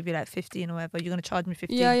 I'm gonna give you like 15 or whatever. You're gonna charge me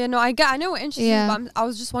 15. Yeah, no, I know what interest Yeah. is, but I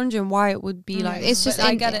was just wondering why it would be like. it's but just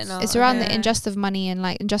I get it now. It's around okay. the injustice of money and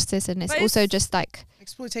like injustice, and it's But also it's- just like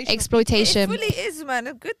Exploitation. of exploitation. It fully is, man.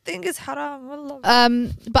 A good thing is haram. Wallah.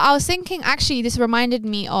 But I was thinking, actually, this reminded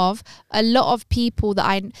me of a lot of people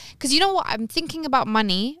that because you know what, I'm thinking about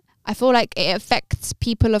money. I feel like it affects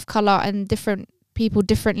people of color and different people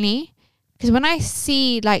differently. Because when I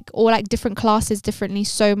see like different classes differently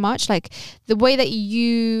so much, like the way that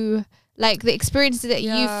you, like the experiences that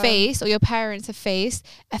you face or your parents have faced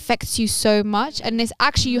affects you so much. And it's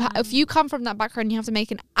actually, if you come from that background, you have to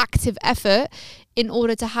make an active effort in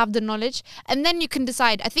order to have the knowledge. And then you can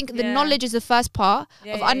decide. I think the knowledge is the first part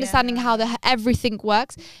of understanding how everything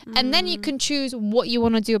works. And then you can choose what you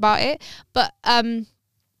want to do about it. But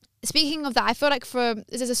speaking of that, I feel like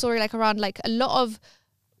this is a story like around like a lot of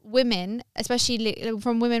women, especially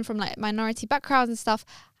from women from like minority backgrounds and stuff.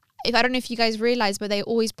 I don't know if you guys realize, but they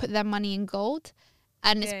always put their money in gold.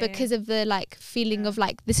 and it's Yeah, because of the like feeling Yeah. of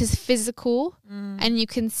like this is physical Mm. and you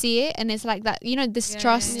can see it, and it's like that, you know,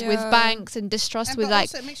 distrust yeah. with Yeah. banks and distrust And with but like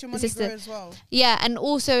also it makes your the money system. grow as well. yeah, and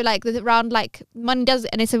also like around like money does,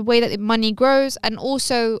 and it's a way that money grows. And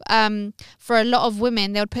also for a lot of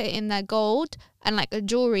women, they would put it in their gold and like a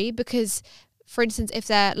jewelry, because for instance, if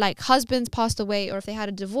their like husbands passed away or if they had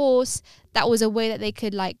a divorce, that was a way that they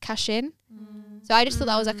could like cash in. So I just thought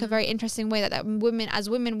that was like a very interesting way that women, as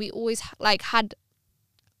women, we always like had,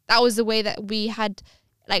 that was the way that we had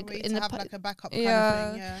like A way in to the have like a backup kind Yeah.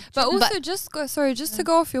 of thing. Yeah. But also, But- just to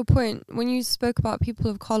go off your point, when you spoke about people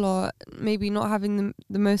of color maybe not having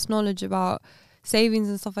the most knowledge about savings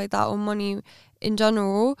and stuff like that, or money in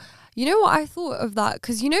general, you know what I thought of that?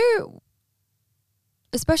 Because, you know,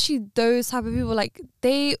 especially those type of people, like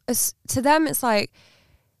to them it's like,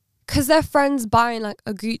 because their friends buying like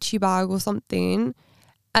a Gucci bag or something,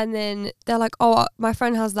 and then they're like, oh, my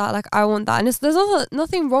friend has that, like I want that, and there's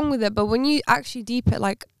nothing wrong with it. But when you actually deep it,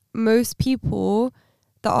 like most people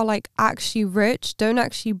that are like actually rich don't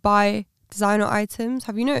actually buy designer items.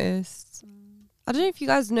 Have you noticed? I don't know if you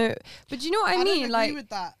guys know, but do you know what I mean? don't Like, agree with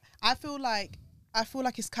that. I feel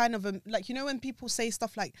like it's kind of like, you know, when people say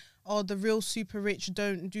stuff like, oh, the real super rich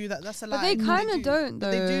don't do that, that's a lie. but they kind of don't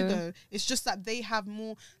But they do though. though. It's just that they have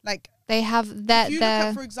more like, they have if that you look their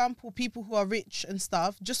at, for example, people who are rich and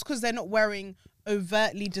stuff, just because they're not wearing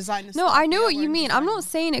overtly designer No, stuff, I they know are what you wearing mean. I'm not designer.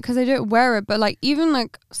 saying it because I don't wear it, but like even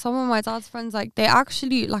like some of my dad's friends, like they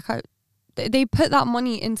actually like they put that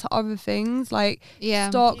money into other things like yeah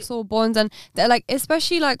stocks or bonds, and they're like,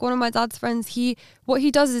 especially like one of my dad's friends, what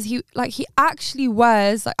he does is he actually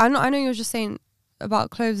wears like, I know you're just saying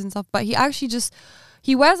about clothes and stuff, but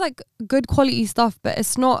he wears like good quality stuff, but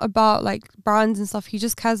it's not about like brands and stuff. He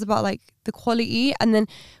just cares about like the quality, and then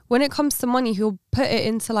when it comes to money, he'll put it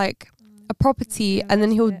into like a property, and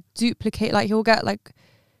then he'll invest duplicate, like he'll get like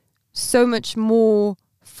so much more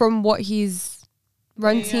from what he's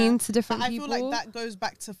renting to But different I people. feel like that goes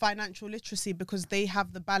back to financial literacy, because they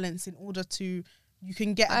have the balance in order to, you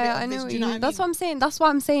can get a bit I of know this. what Do you you know mean. what I That's mean? what I'm saying. That's why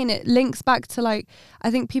I'm saying it links back to like, I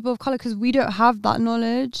think people of color, because we don't have that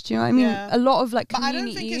knowledge. Do you know what I mean? Yeah. A lot of like But I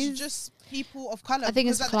communities. don't think it's just people of color. I think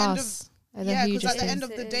it's because at the end of- class. Yeah, because at the end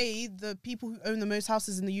thing. of the day, the people who own the most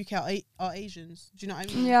houses in the UK are Asians. Do you know what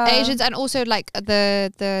I mean? Yeah. Asians, and also like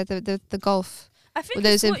the Gulf. I think With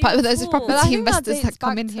those it's what you those thought. property But I think investors dates that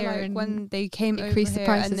come back in to, here like, and when they came increase over the here,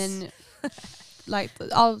 prices. and then like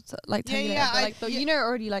I'll like tell Yeah, you later, yeah, but, I- like the, yeah. you know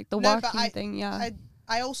already like the No, but working thing. Yeah.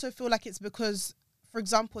 I also feel like it's because, for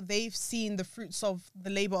example, they've seen the fruits of the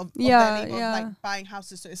labor of Yeah, their labor yeah. of like buying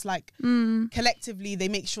houses. So it's like Mm. collectively they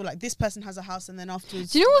make sure like this person has a house, and then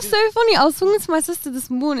afterwards. Do you know what's so funny? I was talking to my sister this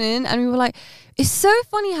morning, and we were like, it's so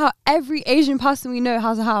funny how every Asian person we know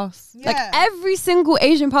has a house. Like Yeah. every single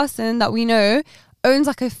Asian person that we know owns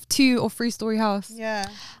like a 2 or 3 story house. Yeah.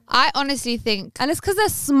 I honestly think. And it's because they're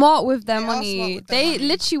smart with their They are money. smart with their They money.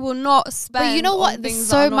 literally will not spend. But you know on what? It's things that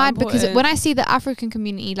so are not mad because important. when I see the African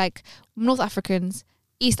community, like North Africans,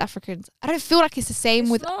 East Africans, I don't feel like it's the same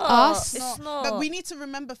It's with not. us. It's But not. we need to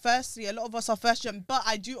remember, firstly, a lot of us are first gen, but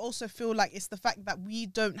I do also feel like it's the fact that we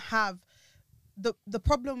don't have the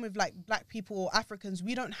problem with like black people or Africans.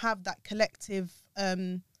 We don't have that collective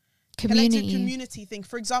community thing.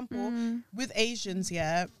 For example, with Asians,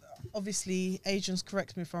 yeah, obviously Asians,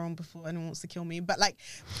 correct me if I'm wrong before anyone wants to kill me, but like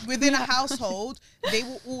within a household, they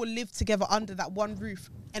will all live together under that one roof,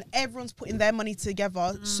 and everyone's putting their money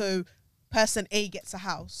together, so person A gets a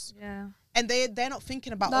house. Yeah. And they're not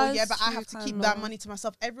thinking about, That oh yeah, is but I true, have to keep kinda. that money to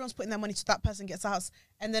myself. Everyone's putting their money to that person gets a house,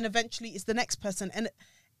 and then eventually it's the next person. And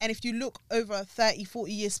if you look over a 30,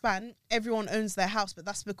 40 year span, everyone owns their house, but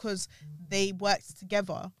that's because they worked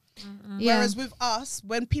together. Yeah. Whereas with us,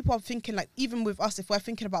 when people are thinking, like, even with us, if we're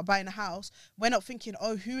thinking about buying a house, we're not thinking,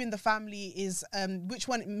 oh, who in the family is, which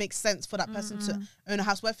one makes sense for that person to own a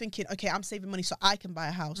house. We're thinking, okay, I'm saving money so I can buy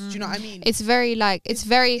a house. Do you know what I mean? It's very like it's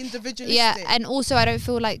very individualistic. yeah, and also I don't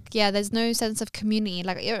feel like there's no sense of community,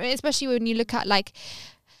 like especially when you look at like.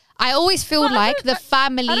 I always feel But I like don't- the I don't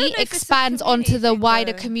family know if it's a expands onto community the thing,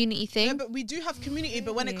 wider though. community Yeah, thing. but we do have community.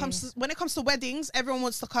 But when it comes to weddings, everyone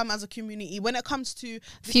wants to come as a community. When it comes to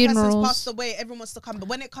this Funerals. person's passed away, everyone wants to come. But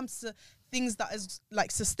when it comes to things that is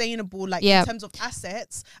like sustainable, like Yeah. in terms of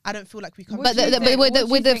assets, I don't feel like we come. What But do you the, think? with What do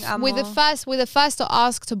you think, the Amma? first to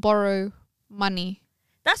ask to borrow money.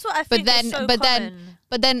 That's what I But think then- is so but then- common.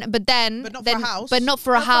 But then, But not for a house. But not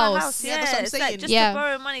for a Not for house. Yeah, that's what I'm it's saying. like just Yeah. to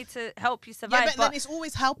borrow money to help you Yeah, survive. but then it's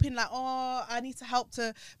always helping. Like, oh, I need to help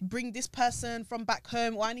to bring this person from back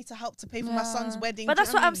home, or I need to help to pay for my son's wedding. But Do you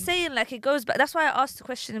that's know what I'm I mean? saying. Like, it goes back. That's why I asked the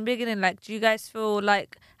question in the beginning. Like, do you guys feel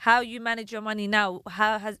like how you manage your money now?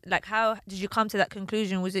 How did you come to that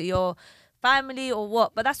conclusion? Was it your family or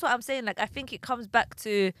what? But that's what I'm saying. Like, I think it comes back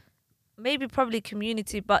to maybe probably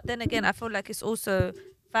community. But then again, I feel like it's also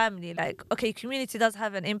family. Like, okay, community does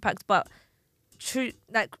have an impact, but true,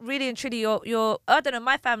 like really and truly, your I don't know.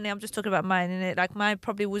 My family, I'm just talking about mine, innit? Like, mine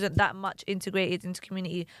probably wasn't that much integrated into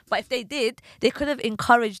community. But if they did, they could have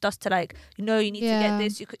encouraged us to, like, you know, you need to Yeah. get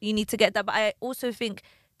this, you need to get that. But I also think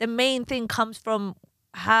the main thing comes from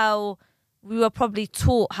how we were probably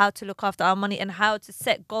taught how to look after our money and how to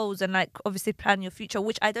set goals and, like, obviously plan your future,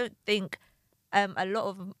 which I don't think a lot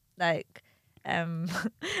of, like, I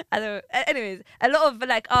don't, anyways, a lot of,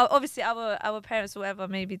 like, obviously our parents or whatever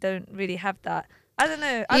maybe don't really have that. I don't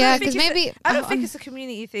know. Yeah, because 'cause maybe- I don't think it's a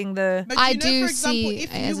community thing though. But I you know, do for example, see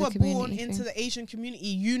if it as you a were born community into thing. the Asian community,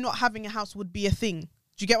 you not having a house would be a thing.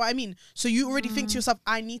 Do you get what I mean? So you already think to yourself,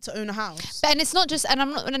 I need to own a house. And it's not just, and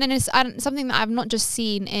I'm not, and it's something that I've not just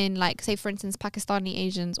seen in, like, say for instance, Pakistani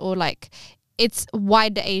Asians, or like it's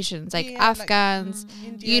wider Asians, like Yeah, like, Afghans,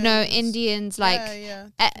 you know, Indians, like yeah.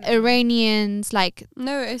 Iranians, like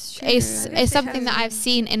No, it's true. it's something that I've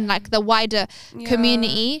seen in, like, the wider Yeah.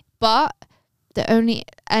 community. But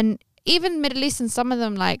and even Middle Eastern, some of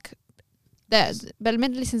them, like, but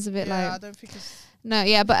Middle Eastern's a bit Yeah, I like, don't think it's. no,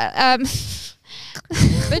 yeah, but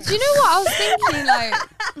But do you know what I was thinking?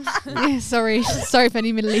 Like, yeah, sorry for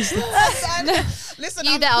any Middle Eastern. Listen,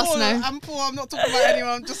 You I'm let us poor. know. I'm poor. I'm not talking about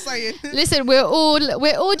anyone. I'm just saying. Listen, we're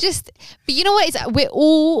all just, but you know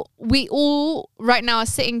what? We all right now are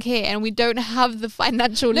sitting here and we don't have the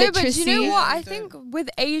financial no, but literacy. do you know what? Yeah, I you think with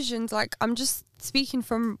Asians, like, I'm just speaking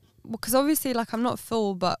from, because obviously, like, I'm not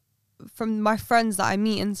full, but from my friends that I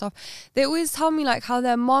meet and stuff, they always tell me, like, how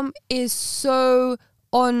their mom is so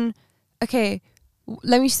on, okay,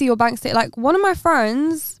 let me see your bank statement. Like, one of my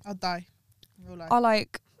friends I'll die. Real life. are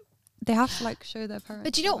like, they have to, like, show their parents.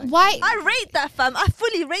 But you know like, why? I rate that, fam. I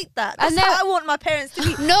fully rate that. That's And how then- I want my parents to be.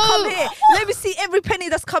 No. Come here. Let me see every penny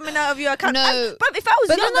that's coming out of your account. No. But if I was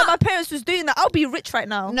But they're younger, not- my parents was doing that, I'll be rich right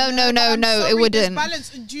now. No, but I'm no, sorry, it wouldn't. there's balance.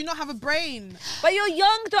 Do you not have a brain? But you're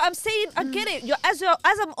young, though. I'm saying, I get it. As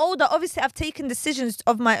I'm older, obviously, I've taken decisions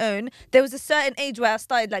of my own. There was a certain age where I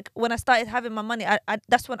started, like, when I started having my money, I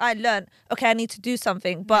that's when I learned, okay, I need to do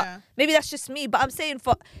something. But Yeah. maybe that's just me. But I'm saying,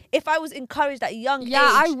 if I was encouraged at a young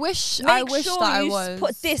yeah, age, I wish make that sure I you was.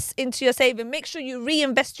 put this into your saving. Make sure you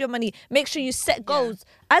reinvest your money. Make sure you set goals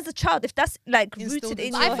as a child. If that's, like, Instilled rooted in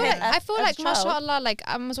in I your feel head, like as a child, mashallah, like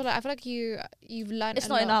I feel like you've learned. it's a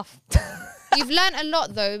not lot. enough. You've learned a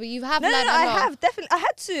lot though, but you have No, learned a I lot. have definitely. I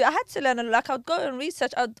had to learn a lot. Like, I would go and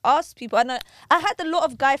research. I would ask people, and I had a lot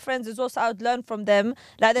of guy friends as well. So I would learn from them.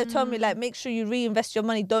 Like, they told me, like, make sure you reinvest your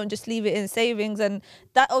money. Don't just leave it in savings. And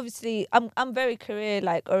that, obviously, I'm very career,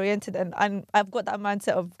 like, oriented, and I've got that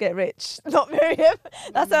mindset of get rich, not marry him.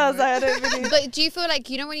 That's what I was like. I don't really. But do you feel like,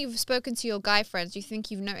 you know, when you've spoken to your guy friends, do you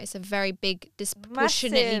think you've noticed a very big,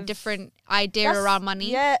 disproportionately Massive. different idea That's- around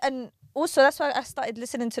money? Yeah, and also that's why I started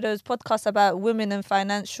listening to those podcasts about women and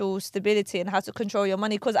financial stability and how to control your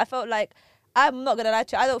money, because I felt like, I'm not gonna lie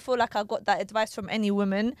to you, I don't feel like I got that advice from any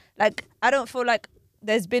woman. Like, I don't feel like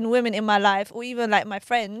there's been women in my life, or even, like, my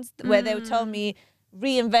friends, where they would tell me,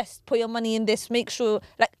 reinvest, put your money in this, make sure,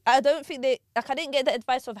 like, I don't think I didn't get the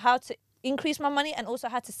advice of how to increase my money and also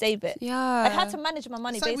how to save it. Yeah. I had to manage my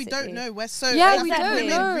money, It's like basically. we don't know. We're so Yeah, I we think don't women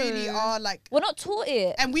know. really are like, We're not taught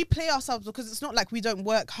it. and we play ourselves because it's not like we don't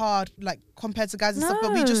work hard like compared to guys and stuff,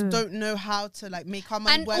 but we just No. don't know how to, like, make our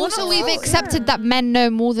money And work. also for we've us. accepted that men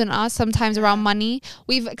know more than us sometimes around money.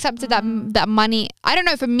 We've accepted that money, I don't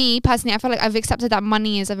know, for me personally, I feel like I've accepted that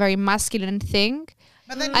money is a very masculine thing.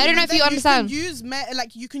 But then I don't know even if you then understand. can use men,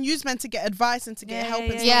 like, you can use men to get advice and to get Yeah, help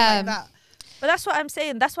and yeah, stuff yeah. like that. But that's what I'm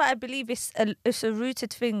saying. That's why I believe it's a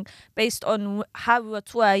rooted thing based on how we were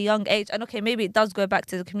taught at a young age. And okay, maybe it does go back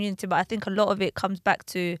to the community, but I think a lot of it comes back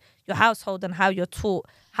to your household and how you're taught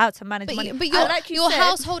how to manage money. But And like you your said-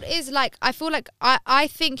 household is like, I feel like I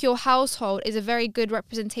think your household is a very good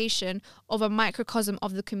representation of a microcosm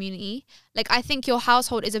of the community. Like, I think your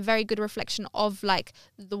household is a very good reflection of, like,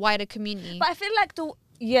 the wider community. But I feel like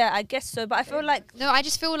yeah, I guess so. But I feel like No, I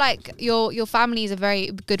just feel like your family is a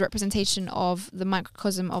very good representation of the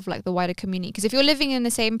microcosm of, like, the wider community. Because if you're living in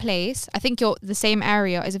the same place, I think the same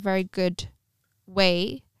area is a very good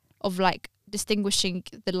way of, like, distinguishing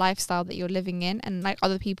the lifestyle that you're living in and like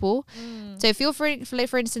other people. So if you're for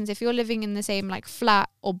instance, if you're living in the same like flat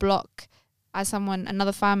or block as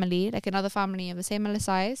another family of the similar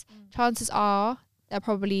size, chances are they're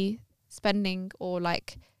probably spending or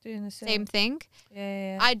like Doing the same thing.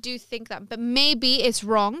 Yeah. I do think that, but maybe it's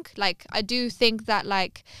wrong. Like I do think that,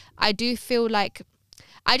 like I do feel like,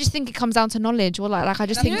 I just think it comes down to knowledge. Or like I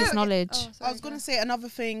just think it's knowledge. I was gonna say another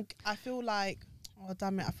thing. I feel like, oh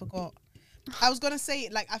damn it, I forgot. I was gonna say,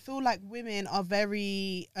 like, I feel like women are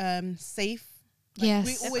very safe. Like, Yes.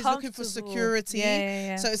 we're They're always looking for comfortable. security.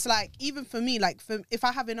 Yeah. So it's like, even for me, like, if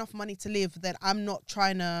I have enough money to live, then I'm not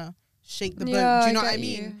trying to shake the boat. Yeah, Do you know I what I get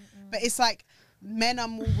mean? you. But it's like, men are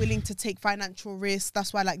more willing to take financial risks.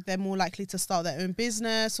 That's why, like, they're more likely to start their own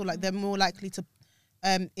business, or like they're more likely to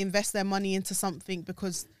invest their money into something,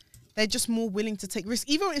 because they're just more willing to take risks.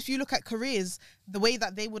 Even if you look at careers, the way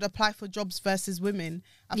that they would apply for jobs versus women,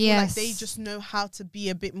 I feel like they just know how to be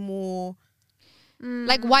a bit more.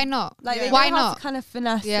 Like why not? Like Yeah. they Why know how not? to kind of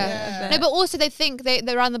finesse Yeah. it a No, bit. but also they think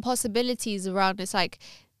they're around the possibilities around. It's like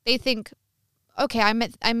they think, okay,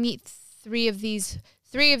 I meet three of these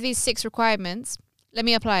 6 requirements. Let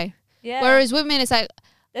me apply. Yeah. Whereas women, it's like,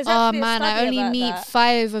 There's oh actually a man, I study only about meet that.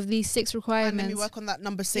 5 of these 6 And requirements. then we work on that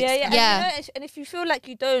number 6. Yeah. Yeah. And if you feel like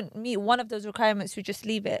you don't meet one of those requirements, you just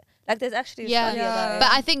leave it. Like there's actually a Yeah. study about it.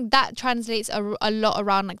 But I think that translates a lot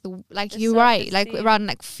around like the The you're right, like self-esteem. around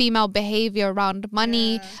like female behavior, around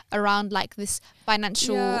money, Yeah. around like this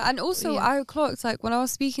financial. Yeah, and also yeah. I clocked, like, when I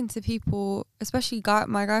was speaking to people, especially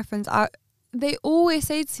my guy friends, they always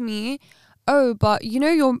say to me, oh, but you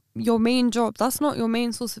know your main job, that's not your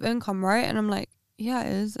main source of income, right? And I'm like, yeah,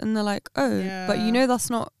 it is. And they're like, oh, but you Yeah. know that's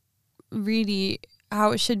not really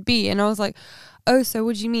how it should be. And I was like, oh, so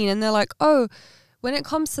what do you mean? And they're like, oh, when it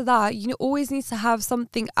comes to that, you always need to have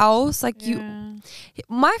something else. Like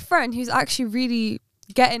my friend who's actually really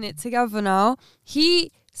getting it together now,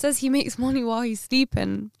 he says he makes money while he's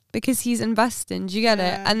sleeping because he's investing. Do you get it?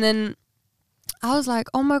 Yeah. And then I was like,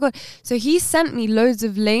 oh my God. So he sent me loads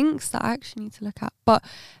of links that I actually need to look at. But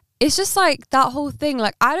it's just like that whole thing.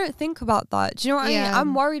 Like, I don't think about that. Do you know what I mean? Yeah.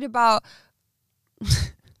 I'm worried about...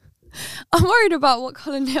 I'm worried about what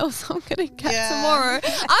colour nails I'm going to get Yeah. tomorrow.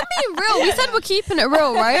 I'm being real. We said we're keeping it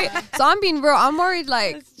real, right? So I'm being real. I'm worried,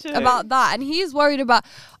 like, That's true. about that. And he's worried about,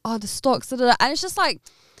 the stocks. Da, da, da. And it's just like,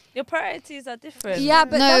 Your priorities are different. yeah,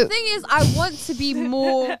 but No. the thing is, I want to be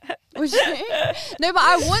more... Which- no, but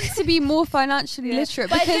I want to be more financially Yeah. literate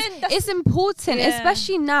But because again, that's- it's important, Yeah.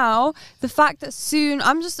 especially now, the fact that soon,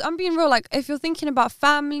 I'm being real, like, if you're thinking about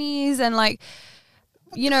families and, like,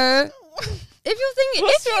 you know... If you're thinking,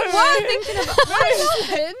 What's if you wrong, were Rose? thinking about,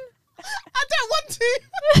 Listen, I don't want to.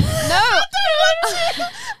 no,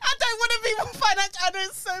 I don't want to be more financial. I know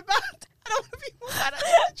it's so bad. I don't want to be more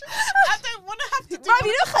financial. I don't want to have to do. Bro,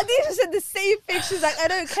 you know Khadija said the same thing. She's like, I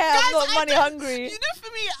don't care. I'm Guys, not I money don't- hungry. You know,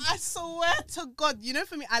 for me, I swear to God, you know,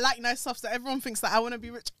 for me, I like nice stuff. So everyone thinks that I want to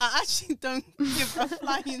be rich. I actually don't give a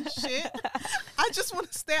flying shit. I just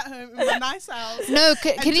want to stay at home in my nice house. No, and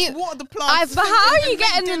can just you? water the plants? but how are and you make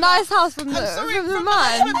getting the dinner. nice house from I'm the sorry, from the from my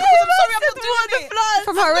husband, man? because I'm sorry, I'm not Water doing the it. plants.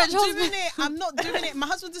 From her I'm rich not husband. doing it. I'm not doing it. My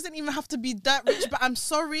husband doesn't even have to be dirt rich, but I'm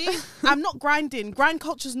sorry. I'm not grinding. Grind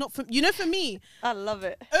culture's not for you know. For me, I love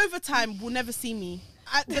it. overtime will never see me.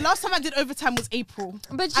 The last time I did overtime was April.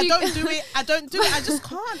 But I you- don't do it. I don't do it. I just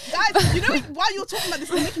can't. Guys, you know, while you're talking about this,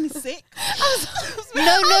 it's making me sick.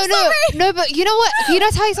 No, but you know what? Can I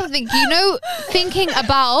tell you something? You know, thinking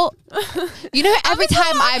about, you know, every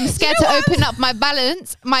time I'm scared to open up my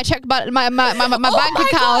balance, my check, my Oh bank my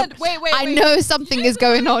account, God. Wait, I know something is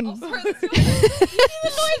going on. The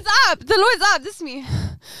Lloyd's app. The Lloyd's app. This is me.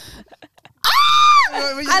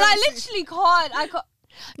 And I literally can't. I can't.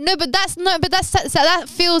 No, but that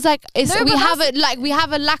feels like it's No, we but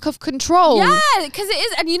have a lack of control. Yeah, because it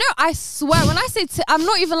is. And you know, I swear, when I say, I'm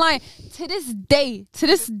not even lying, to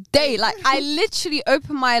this day, like, I literally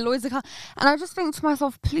open my Lloyd's account and I just think to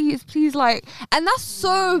myself, please, like, and that's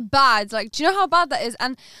so bad. Like, do you know how bad that is?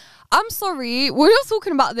 And I'm sorry, when you're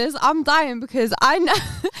talking about this, I'm dying because I know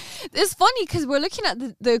it's funny because we're looking at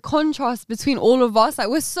the contrast between all of us. Like,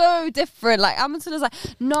 we're so different. Like, Amatula's like,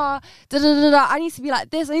 nah, I need to be like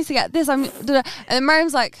this. I need to get this. And then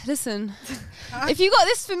Mariam's like, listen, if you got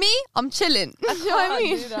this for me, I'm chilling. You know what I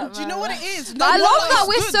mean? Do you know what it is? I love that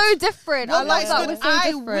we're good. so different. I What love is that good? we're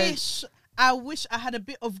so different. I wish I had a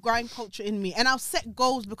bit of grind culture in me, and I'll set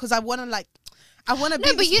goals because I want to be. No,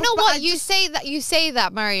 this, but you know what? I You just- say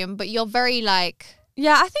that, Mariam, but you're very like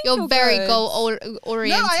Yeah, I think you're very good. goal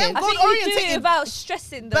oriented. No, I am I think you do goal-orientated. it about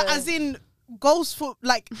stressing though. But as in, goals for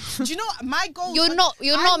like. Do you know what? My goals? You're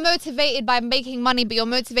not motivated by making money, but you're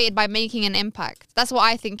motivated by making an impact. That's what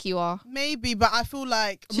I think you are. Maybe, but I feel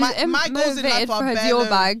like She's my goals in life motivated for are her bare Dior low.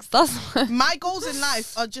 bags. That's what. My goals in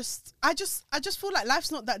life are just. I just feel like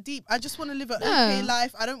life's not that deep. I just want to live an okay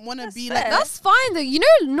life. I don't want to be like. That's fine though. You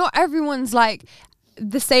know, not everyone's like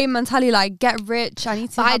the same mentality. Like, get rich. I need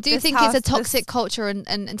to. But have I do this think house, it's a this- toxic culture, and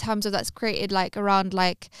in terms of that's created like around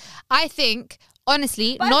like. I think.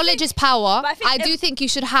 Honestly, But I knowledge think- is power. but I think do think you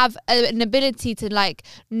should have an ability to like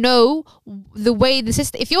know the way the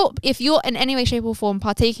system. If you're in any way, shape, or form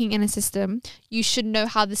partaking in a system, you should know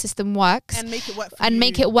how the system works and make it work for and you.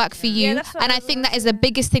 make it work for Yeah, you. that's what And I I think was that is the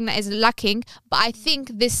biggest thing that is lacking. But I think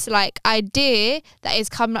this like idea that is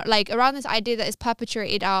come like around this idea that is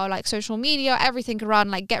perpetuated our like social media, everything around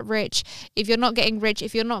like get rich. If you're not getting rich,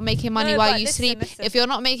 if you're not making money No, while but you listen, sleep, listen. if you're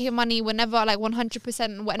not making money whenever like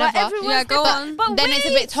 100% whatever. But everyone's Yeah, go different. on. But Then it's a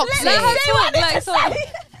bit toxic. Let me Let her say what I talk, need like, to so-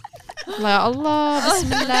 say. Like Allah,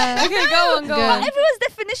 bismillah. Okay, go on, go Good. on. But everyone's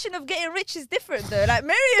definition of getting rich is different, though. Like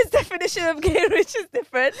Maria's definition of getting rich is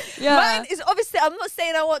different. Yeah. Mine is obviously. I'm not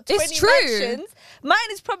saying I want 20 It's true. mansions. Mine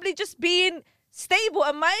is probably just being stable,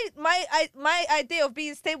 and my idea of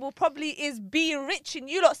being stable probably is being rich in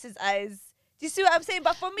you lot's eyes. Do you see what I'm saying?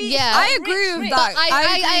 But for me, Yeah. I I'm agree rich, with rich. that.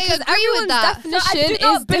 I because agree with everyone's that. definition No, I do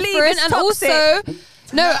not is believe different, it's and toxic. also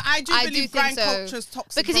No, I I believe do think grind so. culture is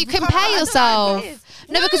toxic Because you but we compare can't- yourself.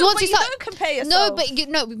 No, because once but you start, don't compare yourself.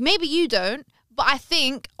 no, but maybe you don't. But I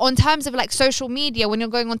think on terms of like social media, when you're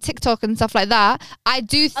going on TikTok and stuff like that, I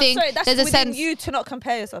do I'm think sorry, that's there's a within sense. you to not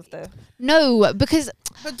compare yourself, though. No, because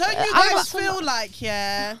But don't you I'm guys not- feel like,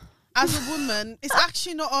 yeah, as a woman, it's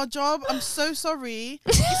actually not our job? I'm so sorry.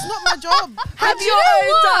 It's not my job. Have do your you know own,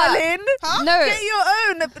 what? darling. Huh? no. Get your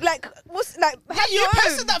own. Like, what's like? Yeah, Have you your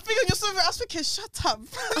posted own. that thing on your story. I was thinking, shut up. I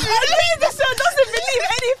mean, this one doesn't believe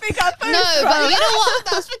anything I post. no, bro. but you know what?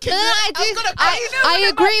 I was thinking, No, I I was do. gonna I, pay. I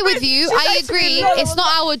agree with you. She's I actually agree. not- It's not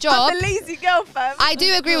our I'm job. the lazy girl, fam. I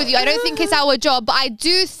do agree with you. I don't think it's our job, but I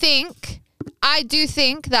do think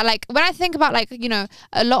that like when I think about like, you know,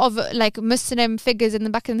 a lot of like Muslim figures in the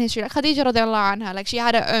back in history, like Khadija radiallahu anha, like she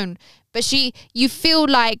had her own, but you feel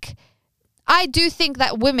like I do think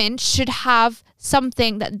that women should have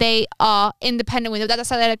something that they are independent with. That's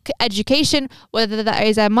their education, whether that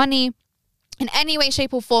is their money. In any way,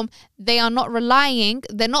 shape or form, they're not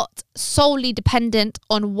solely dependent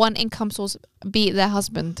on one income source, be it their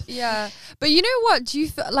husband. Yeah, but you know what? Do you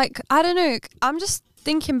feel like, I don't know, I'm just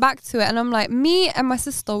thinking back to it, and I'm like, me and my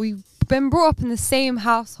sister, we've been brought up in the same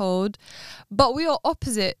household, but we are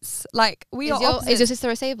opposites. Like, we are opposites. Is your sister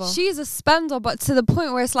a saver? She's a spender, but to the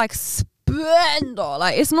point where it's like spender.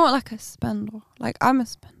 Like, it's not like a spender. Like, I'm a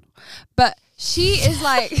spender. But she is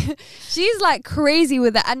like, she's like crazy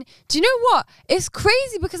with it. And do you know what? It's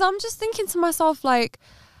crazy because I'm just thinking to myself, like,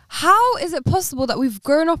 how is it possible that we've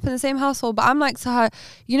grown up in the same household? But I'm like to her,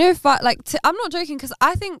 you know, I'm not joking, because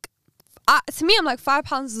I think, to me, I'm like,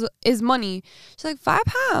 £5 is money. She's like,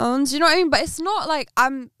 £5? You know what I mean? But it's not like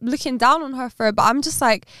I'm looking down on her for it, but I'm just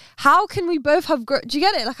like, how can we both have do you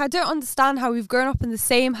get it? Like, I don't understand how we've grown up in the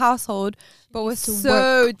same household, but we're to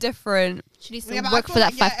so different. She needs to Yeah, but I work feel for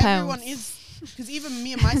that like, £5. Everyone is, because even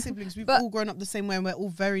me and my siblings, we've But- all grown up the same way, and we're all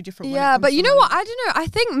very different. when it Yeah, comes but to you know money. what? I don't know. I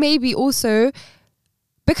think maybe also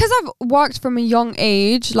because I've worked from a young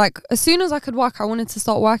age, like as soon as I could work, I wanted to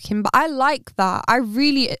start working. But I like that. I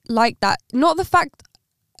really like that. Not the fact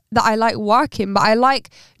that I like working, but I like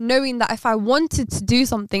knowing that if I wanted to do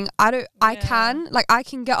something, I can. Like, I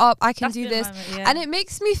can get up, I can That's do been this. my- yeah. And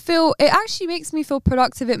it actually makes me feel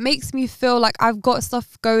productive. It makes me feel like I've got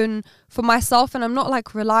stuff going for myself, and I'm not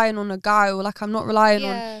like relying on a guy, or like I'm not relying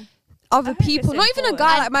on other I think people, it's not even a important.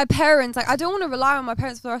 guy, like my parents. Like, I don't want to rely on my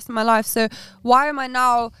parents for the rest of my life. So why am I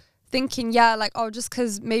now thinking, yeah, like, oh, just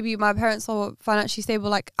because maybe my parents are financially stable,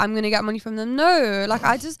 like I'm gonna get money from them? No, like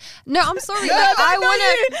I'm sorry. No, Like, I no, want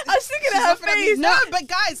I was thinking She's of her laughing at me. face. No, but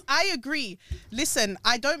guys, I agree. Listen,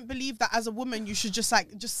 I don't believe that as a woman you should just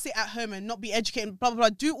sit at home and not be educated, blah, blah, blah,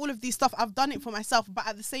 do all of these stuff. I've done it for myself, but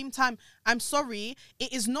at the same time, I'm sorry,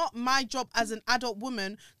 it is not my job as an adult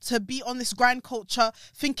woman to be on this grind culture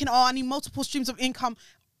thinking, oh, I need multiple streams of income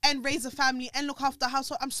and raise a family and look after a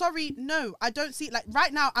household. I'm sorry, no, I don't see it. Like,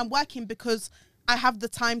 right now I'm working because I have the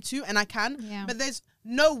time to and I can, Yeah. but there's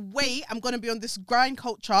no way I'm gonna be on this grind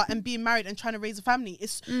culture and being married and trying to raise a family.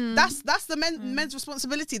 It's that's the men's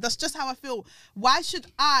responsibility. That's just how I feel. Why should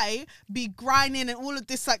I be grinding and all of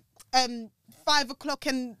this, like 5 o'clock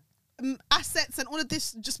and assets and all of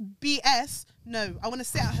this just BS? No, I want to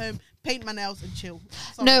sit at home, paint my nails and chill.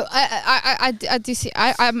 Sorry. No, I do see.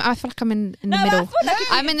 I feel like I'm in the No, but I middle. feel like if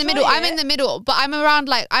you I'm in the enjoy middle. I'm it- in the middle. But I'm around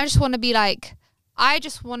like I just want to be like I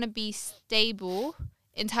just want to be stable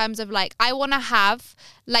in terms of like I want to have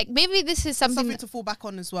like maybe this is something to fall back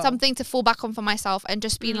on as well. something to fall back on for myself and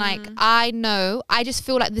just being like I know I just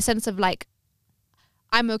feel like the sense of like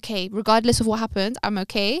I'm okay regardless of what happens. I'm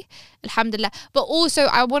okay, alhamdulillah. But also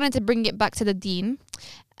I wanted to bring it back to the deen.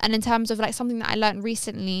 And in terms of like something that I learned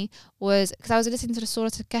recently was because I was listening to the Surah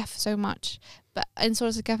Al-Kahf so much, but in Surah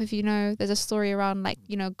Al-Kahf, if you know, there's a story around like,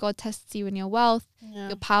 you know, God tests you in your wealth,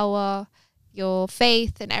 your power, your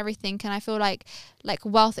faith and everything. And I feel like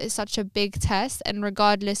wealth is such a big test, and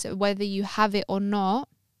regardless of whether you have it or not,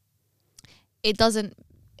 it doesn't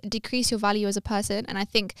decrease your value as a person. And I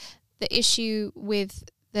think the issue with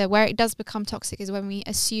where it does become toxic is when we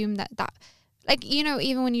assume that like, you know,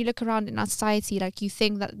 even when you look around in our society, like you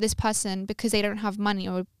think that this person, because they don't have money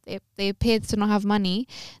or they appear to not have money,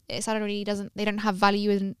 it suddenly they don't have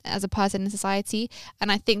value as a person in society.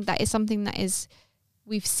 And I think that is something that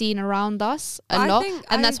we've seen around us a lot,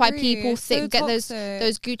 and that's why people get those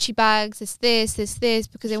Gucci bags, this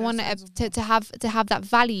because they want to have that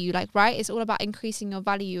value, like, right? It's all about increasing your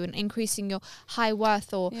value and increasing your high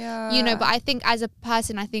worth, or you know. But I think as a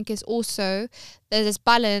person, I think it's also there's this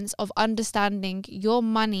balance of understanding your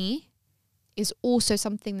money is also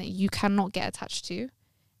something that you cannot get attached to,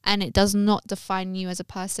 and it does not define you as a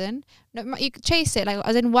person. No, you can chase it, like,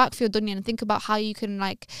 as in work for your dunya and think about how you can,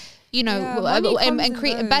 like, you know, and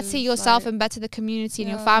create better yourself, like, and better the community and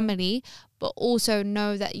your family, but also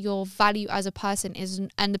know that your value as a person is,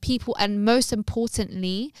 and the people, and most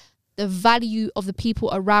importantly, the value of the people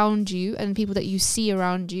around you and the people that you see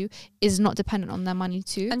around you is not dependent on their money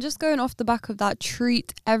too. And just going off the back of that,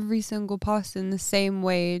 treat every single person the same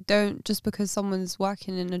way. Don't just because someone's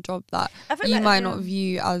working in a job that you might not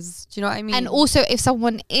view as, do you know what I mean? And also if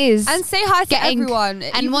someone is, and say hi to everyone.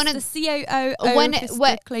 And one of the COO, when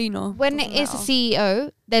it is a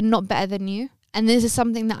CEO, they're not better than you. And this is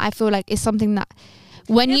something that I feel like is something that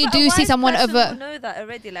when you do see someone over, know that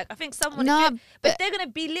already. Like, I think someone, but if they're gonna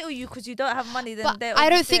belittle you because you don't have money, then they're I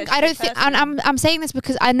don't think, and I'm saying this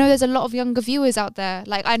because I know there's a lot of younger viewers out there.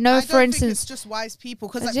 Like, I know, for instance, it's just wise people.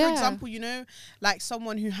 Because, like, for example, you know, like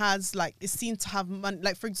someone who has, like, is seen to have money,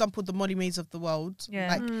 like, for example, the Molly Mays of the world.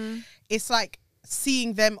 Like, it's like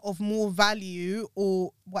seeing them of more value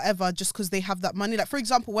or whatever just because they have that money. Like, for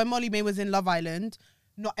example, when Molly May was in Love Island,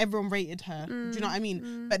 not everyone rated her. Do you know what I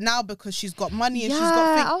mean? But now, because she's got money and she's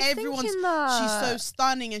got everyone's, she's so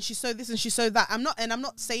stunning and she's so this and she's so that. I'm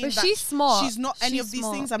not saying that she's smart. She's not any of these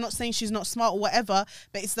things. I'm not saying she's not smart or whatever.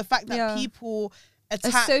 But it's the fact that people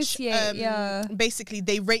basically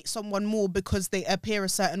they rate someone more because they appear a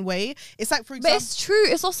certain way. It's like, for example, but it's true,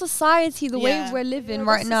 it's our society, the way we're living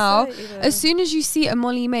right now. As soon as you see a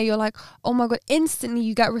Molly May, you're like, oh my god, instantly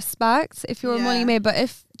you get respect if you're a Molly May. But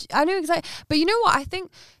if I know exactly, but you know what, I think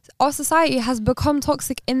our society has become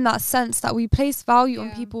toxic in that sense that we place value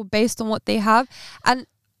on people based on what they have. And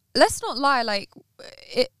let's not lie, like,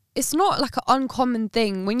 it's not like an uncommon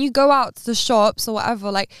thing when you go out to the shops or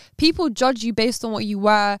whatever. Like, people judge you based on what you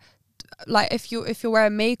wear. Like, if you're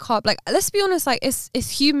wearing makeup, like, let's be honest, like, it's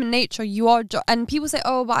human nature. You are and people say,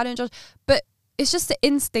 oh, but I don't judge, but it's just the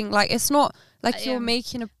instinct. Like, it's not like you're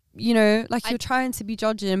making a, you know, like you're trying to be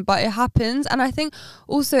judging, but it happens. And I think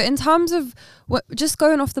also in terms of just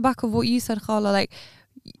going off the back of what you said, Khala, like,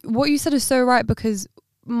 what you said is so right, because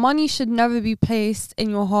money should never be placed in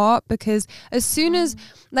your heart. Because as soon as,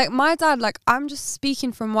 like, my dad, like, I'm just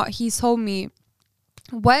speaking from what he's told me,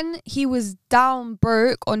 when he was down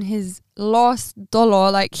broke on his last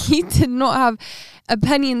dollar, like, he did not have a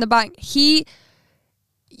penny in the bank. You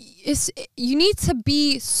need to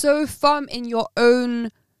be so firm in your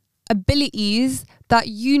own abilities that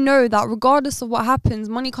you know that regardless of what happens,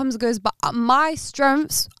 money comes and goes, but my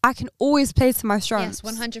strengths, I can always play to my strengths.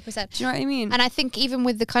 Yes, 100%. Do you know what I mean? And I think even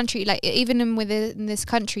with the country, like, even within this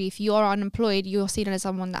country, if you are unemployed, you're seen as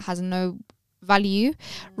someone that has no value,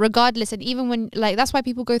 regardless. And even when, like, that's why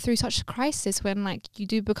people go through such a crisis when, like, you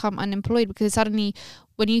do become unemployed, because suddenly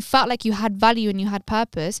when you felt like you had value and you had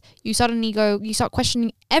purpose, you start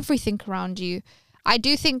questioning everything around you. I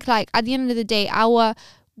do think, like, at the end of the day, our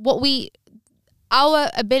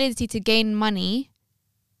ability to gain money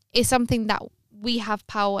is something that we have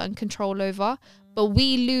power and control over, but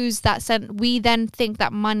we lose that sense. We then think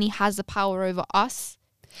that money has the power over us.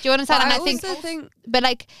 Do you understand? But and I think, but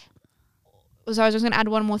like, sorry, I was just going to add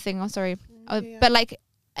one more thing. I'm sorry. But like,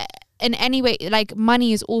 in any way, like,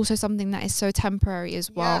 money is also something that is so temporary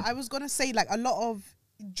as well. Yeah, I was going to say, like,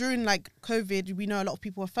 during, like, COVID, we know a lot of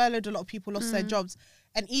people were furloughed, a lot of people lost their jobs.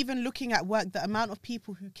 And even looking at work, the amount of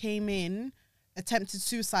people who came in, attempted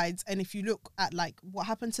suicides, and if you look at like what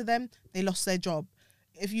happened to them, they lost their job.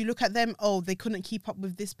 If you look at them, they couldn't keep up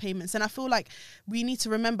with this payments. And I feel like we need to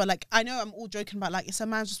remember, like, I know I'm all joking about like it's a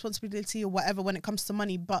man's responsibility or whatever when it comes to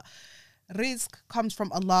money, but rizq comes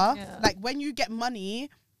from Allah. Yeah. Like when you get money,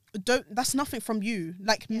 that's nothing from you.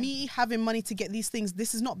 Like me having money to get these things,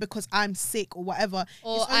 this is not because I'm sick or whatever,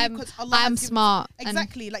 Or it's only because Allah I'm has given- smart. and-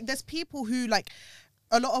 exactly. Like there's people who, like,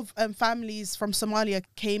 a lot of families from Somalia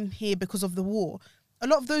came here because of the war. A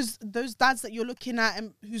lot of those dads that you're looking at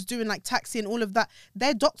and who's doing like taxi and all of that,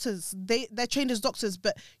 they're doctors. They're trained as doctors,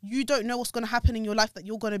 but you don't know what's going to happen in your life, that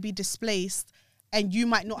you're going to be displaced and you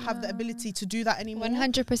might not have the ability to do that anymore.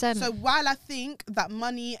 100%. So while I think that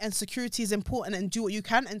money and security is important, and do what you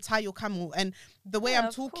can and tie your camel, and the way I'm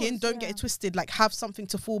of talking, course, don't get it twisted, like have something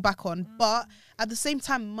to fall back on. But at the same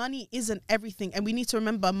time, money isn't everything. And we need to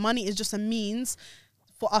remember money is just a means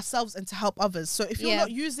for ourselves and to help others. So if you're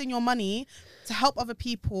not using your money to help other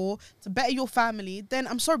people, to better your family, then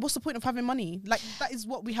I'm sorry, what's the point of having money? Like that is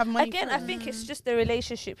what we have money Again, for. I think it's just the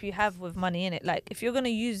relationship you have with money, innit? Like if you're gonna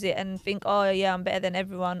use it and think, oh yeah, I'm better than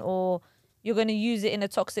everyone, or you're gonna use it in a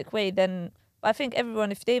toxic way, then I think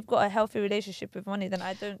everyone, if they've got a healthy relationship with money, then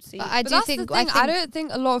I don't see. But I But do that's think, the thing. I I don't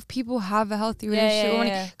think a lot of people have a healthy relationship with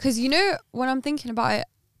money. Because you know, when I'm thinking about it,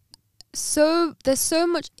 there's so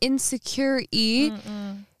much insecurity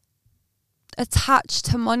attached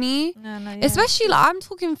to money. Especially like I'm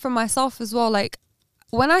talking from myself as well. Like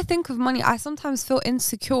when I think of money, I sometimes feel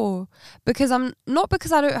insecure because I'm not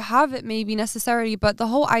because I don't have it maybe necessarily, but the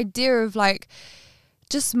whole idea of like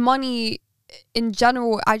just money in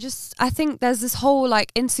general, I think there's this whole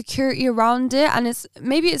like insecurity around it, and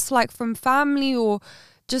it's like from family or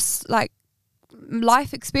just like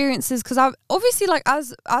life experiences, because I've obviously like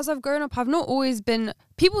as I've grown up, I've not always been,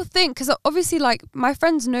 people think, because obviously like my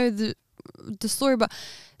friends know the story, but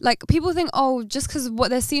like people think, oh, just because what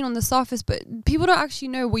they're seeing on the surface, but people don't actually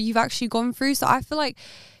know what you've actually gone through. So I feel like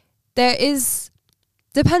there is,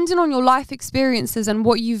 depending on your life experiences and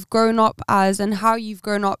what you've grown up as and how you've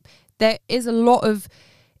grown up, there is a lot of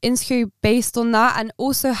insecurity based on that, and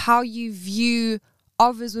also how you view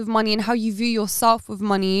others with money and how you view yourself with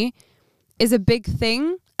money is a big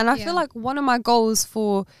thing. And I feel like one of my goals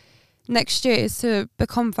for next year is to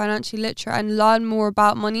become financially literate and learn more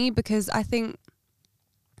about money, because I think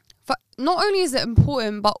not only is it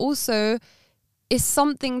important, but also it's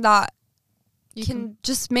something that You can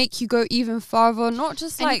just make you go even further, not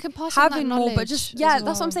just And you like can pass on that having more, but just knowledge as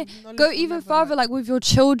that's what I'm well. saying. Knowledge Go will even never, further, like with your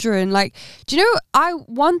children. Like, do you know,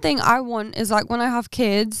 one thing I want is like when I have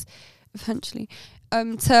kids eventually,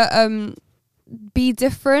 to be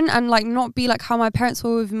different and like not be like how my parents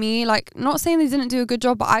were with me. Like, not saying they didn't do a good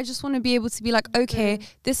job, but I just want to be able to be like, okay,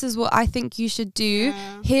 this is what I think you should do.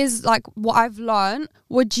 Yeah. Here's like what I've learned.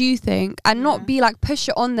 What do you think? And not be like push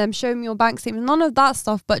it on them, show me your bank statement, none of that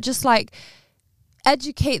stuff, but just like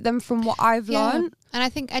educate them from what I've learned. And I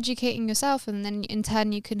think educating yourself, and then in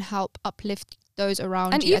turn you can help uplift those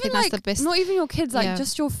around And you. I even think like that's the best. not even your kids, like Yeah.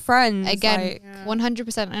 just your friends. Again, like,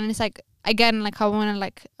 100%. And it's like, again, like I want to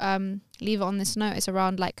like leave it on this note. It's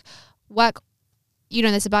around like work, you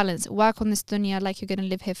know, there's a balance. Work on this dunya like you're going to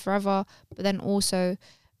live here forever, but then also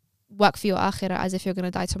work for your akhirah as if you're going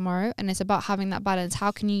to die tomorrow. And it's about having that balance.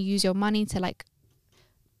 How can you use your money to like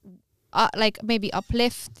maybe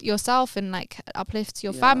uplift yourself and like uplift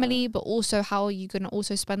your family, but also how are you going to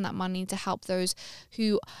also spend that money to help those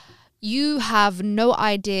who you have no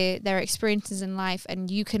idea their experiences in life, and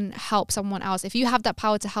you can help someone else. If you have that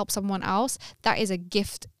power to help someone else, that is a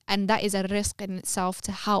gift, and that is a risk in itself,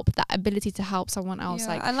 to help, that ability to help someone else.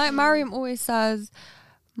 yeah. And like Mariam always says,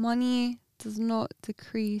 money does not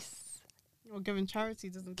decrease. Or giving charity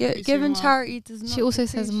doesn't decrease Giving your wealth. charity does not. She also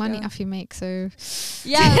decrease says money your- after you make, so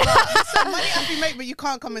Yeah, So money after you make, but you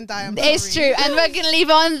can't come and die. I'm it's sorry. true. And we're gonna leave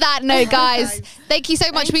on that note, guys. Thank you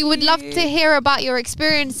so much. Thank We would love you. to hear about your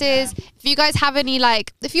experiences. If you guys have any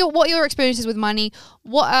what your experiences with money,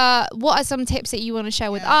 what are some tips that you want to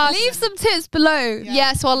share with us? leave some tips below. Yeah.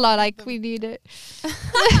 Yes, wallah, like we need it.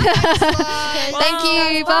 Bye.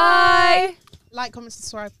 Thank you. Bye. Bye. Like, comment,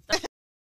 subscribe.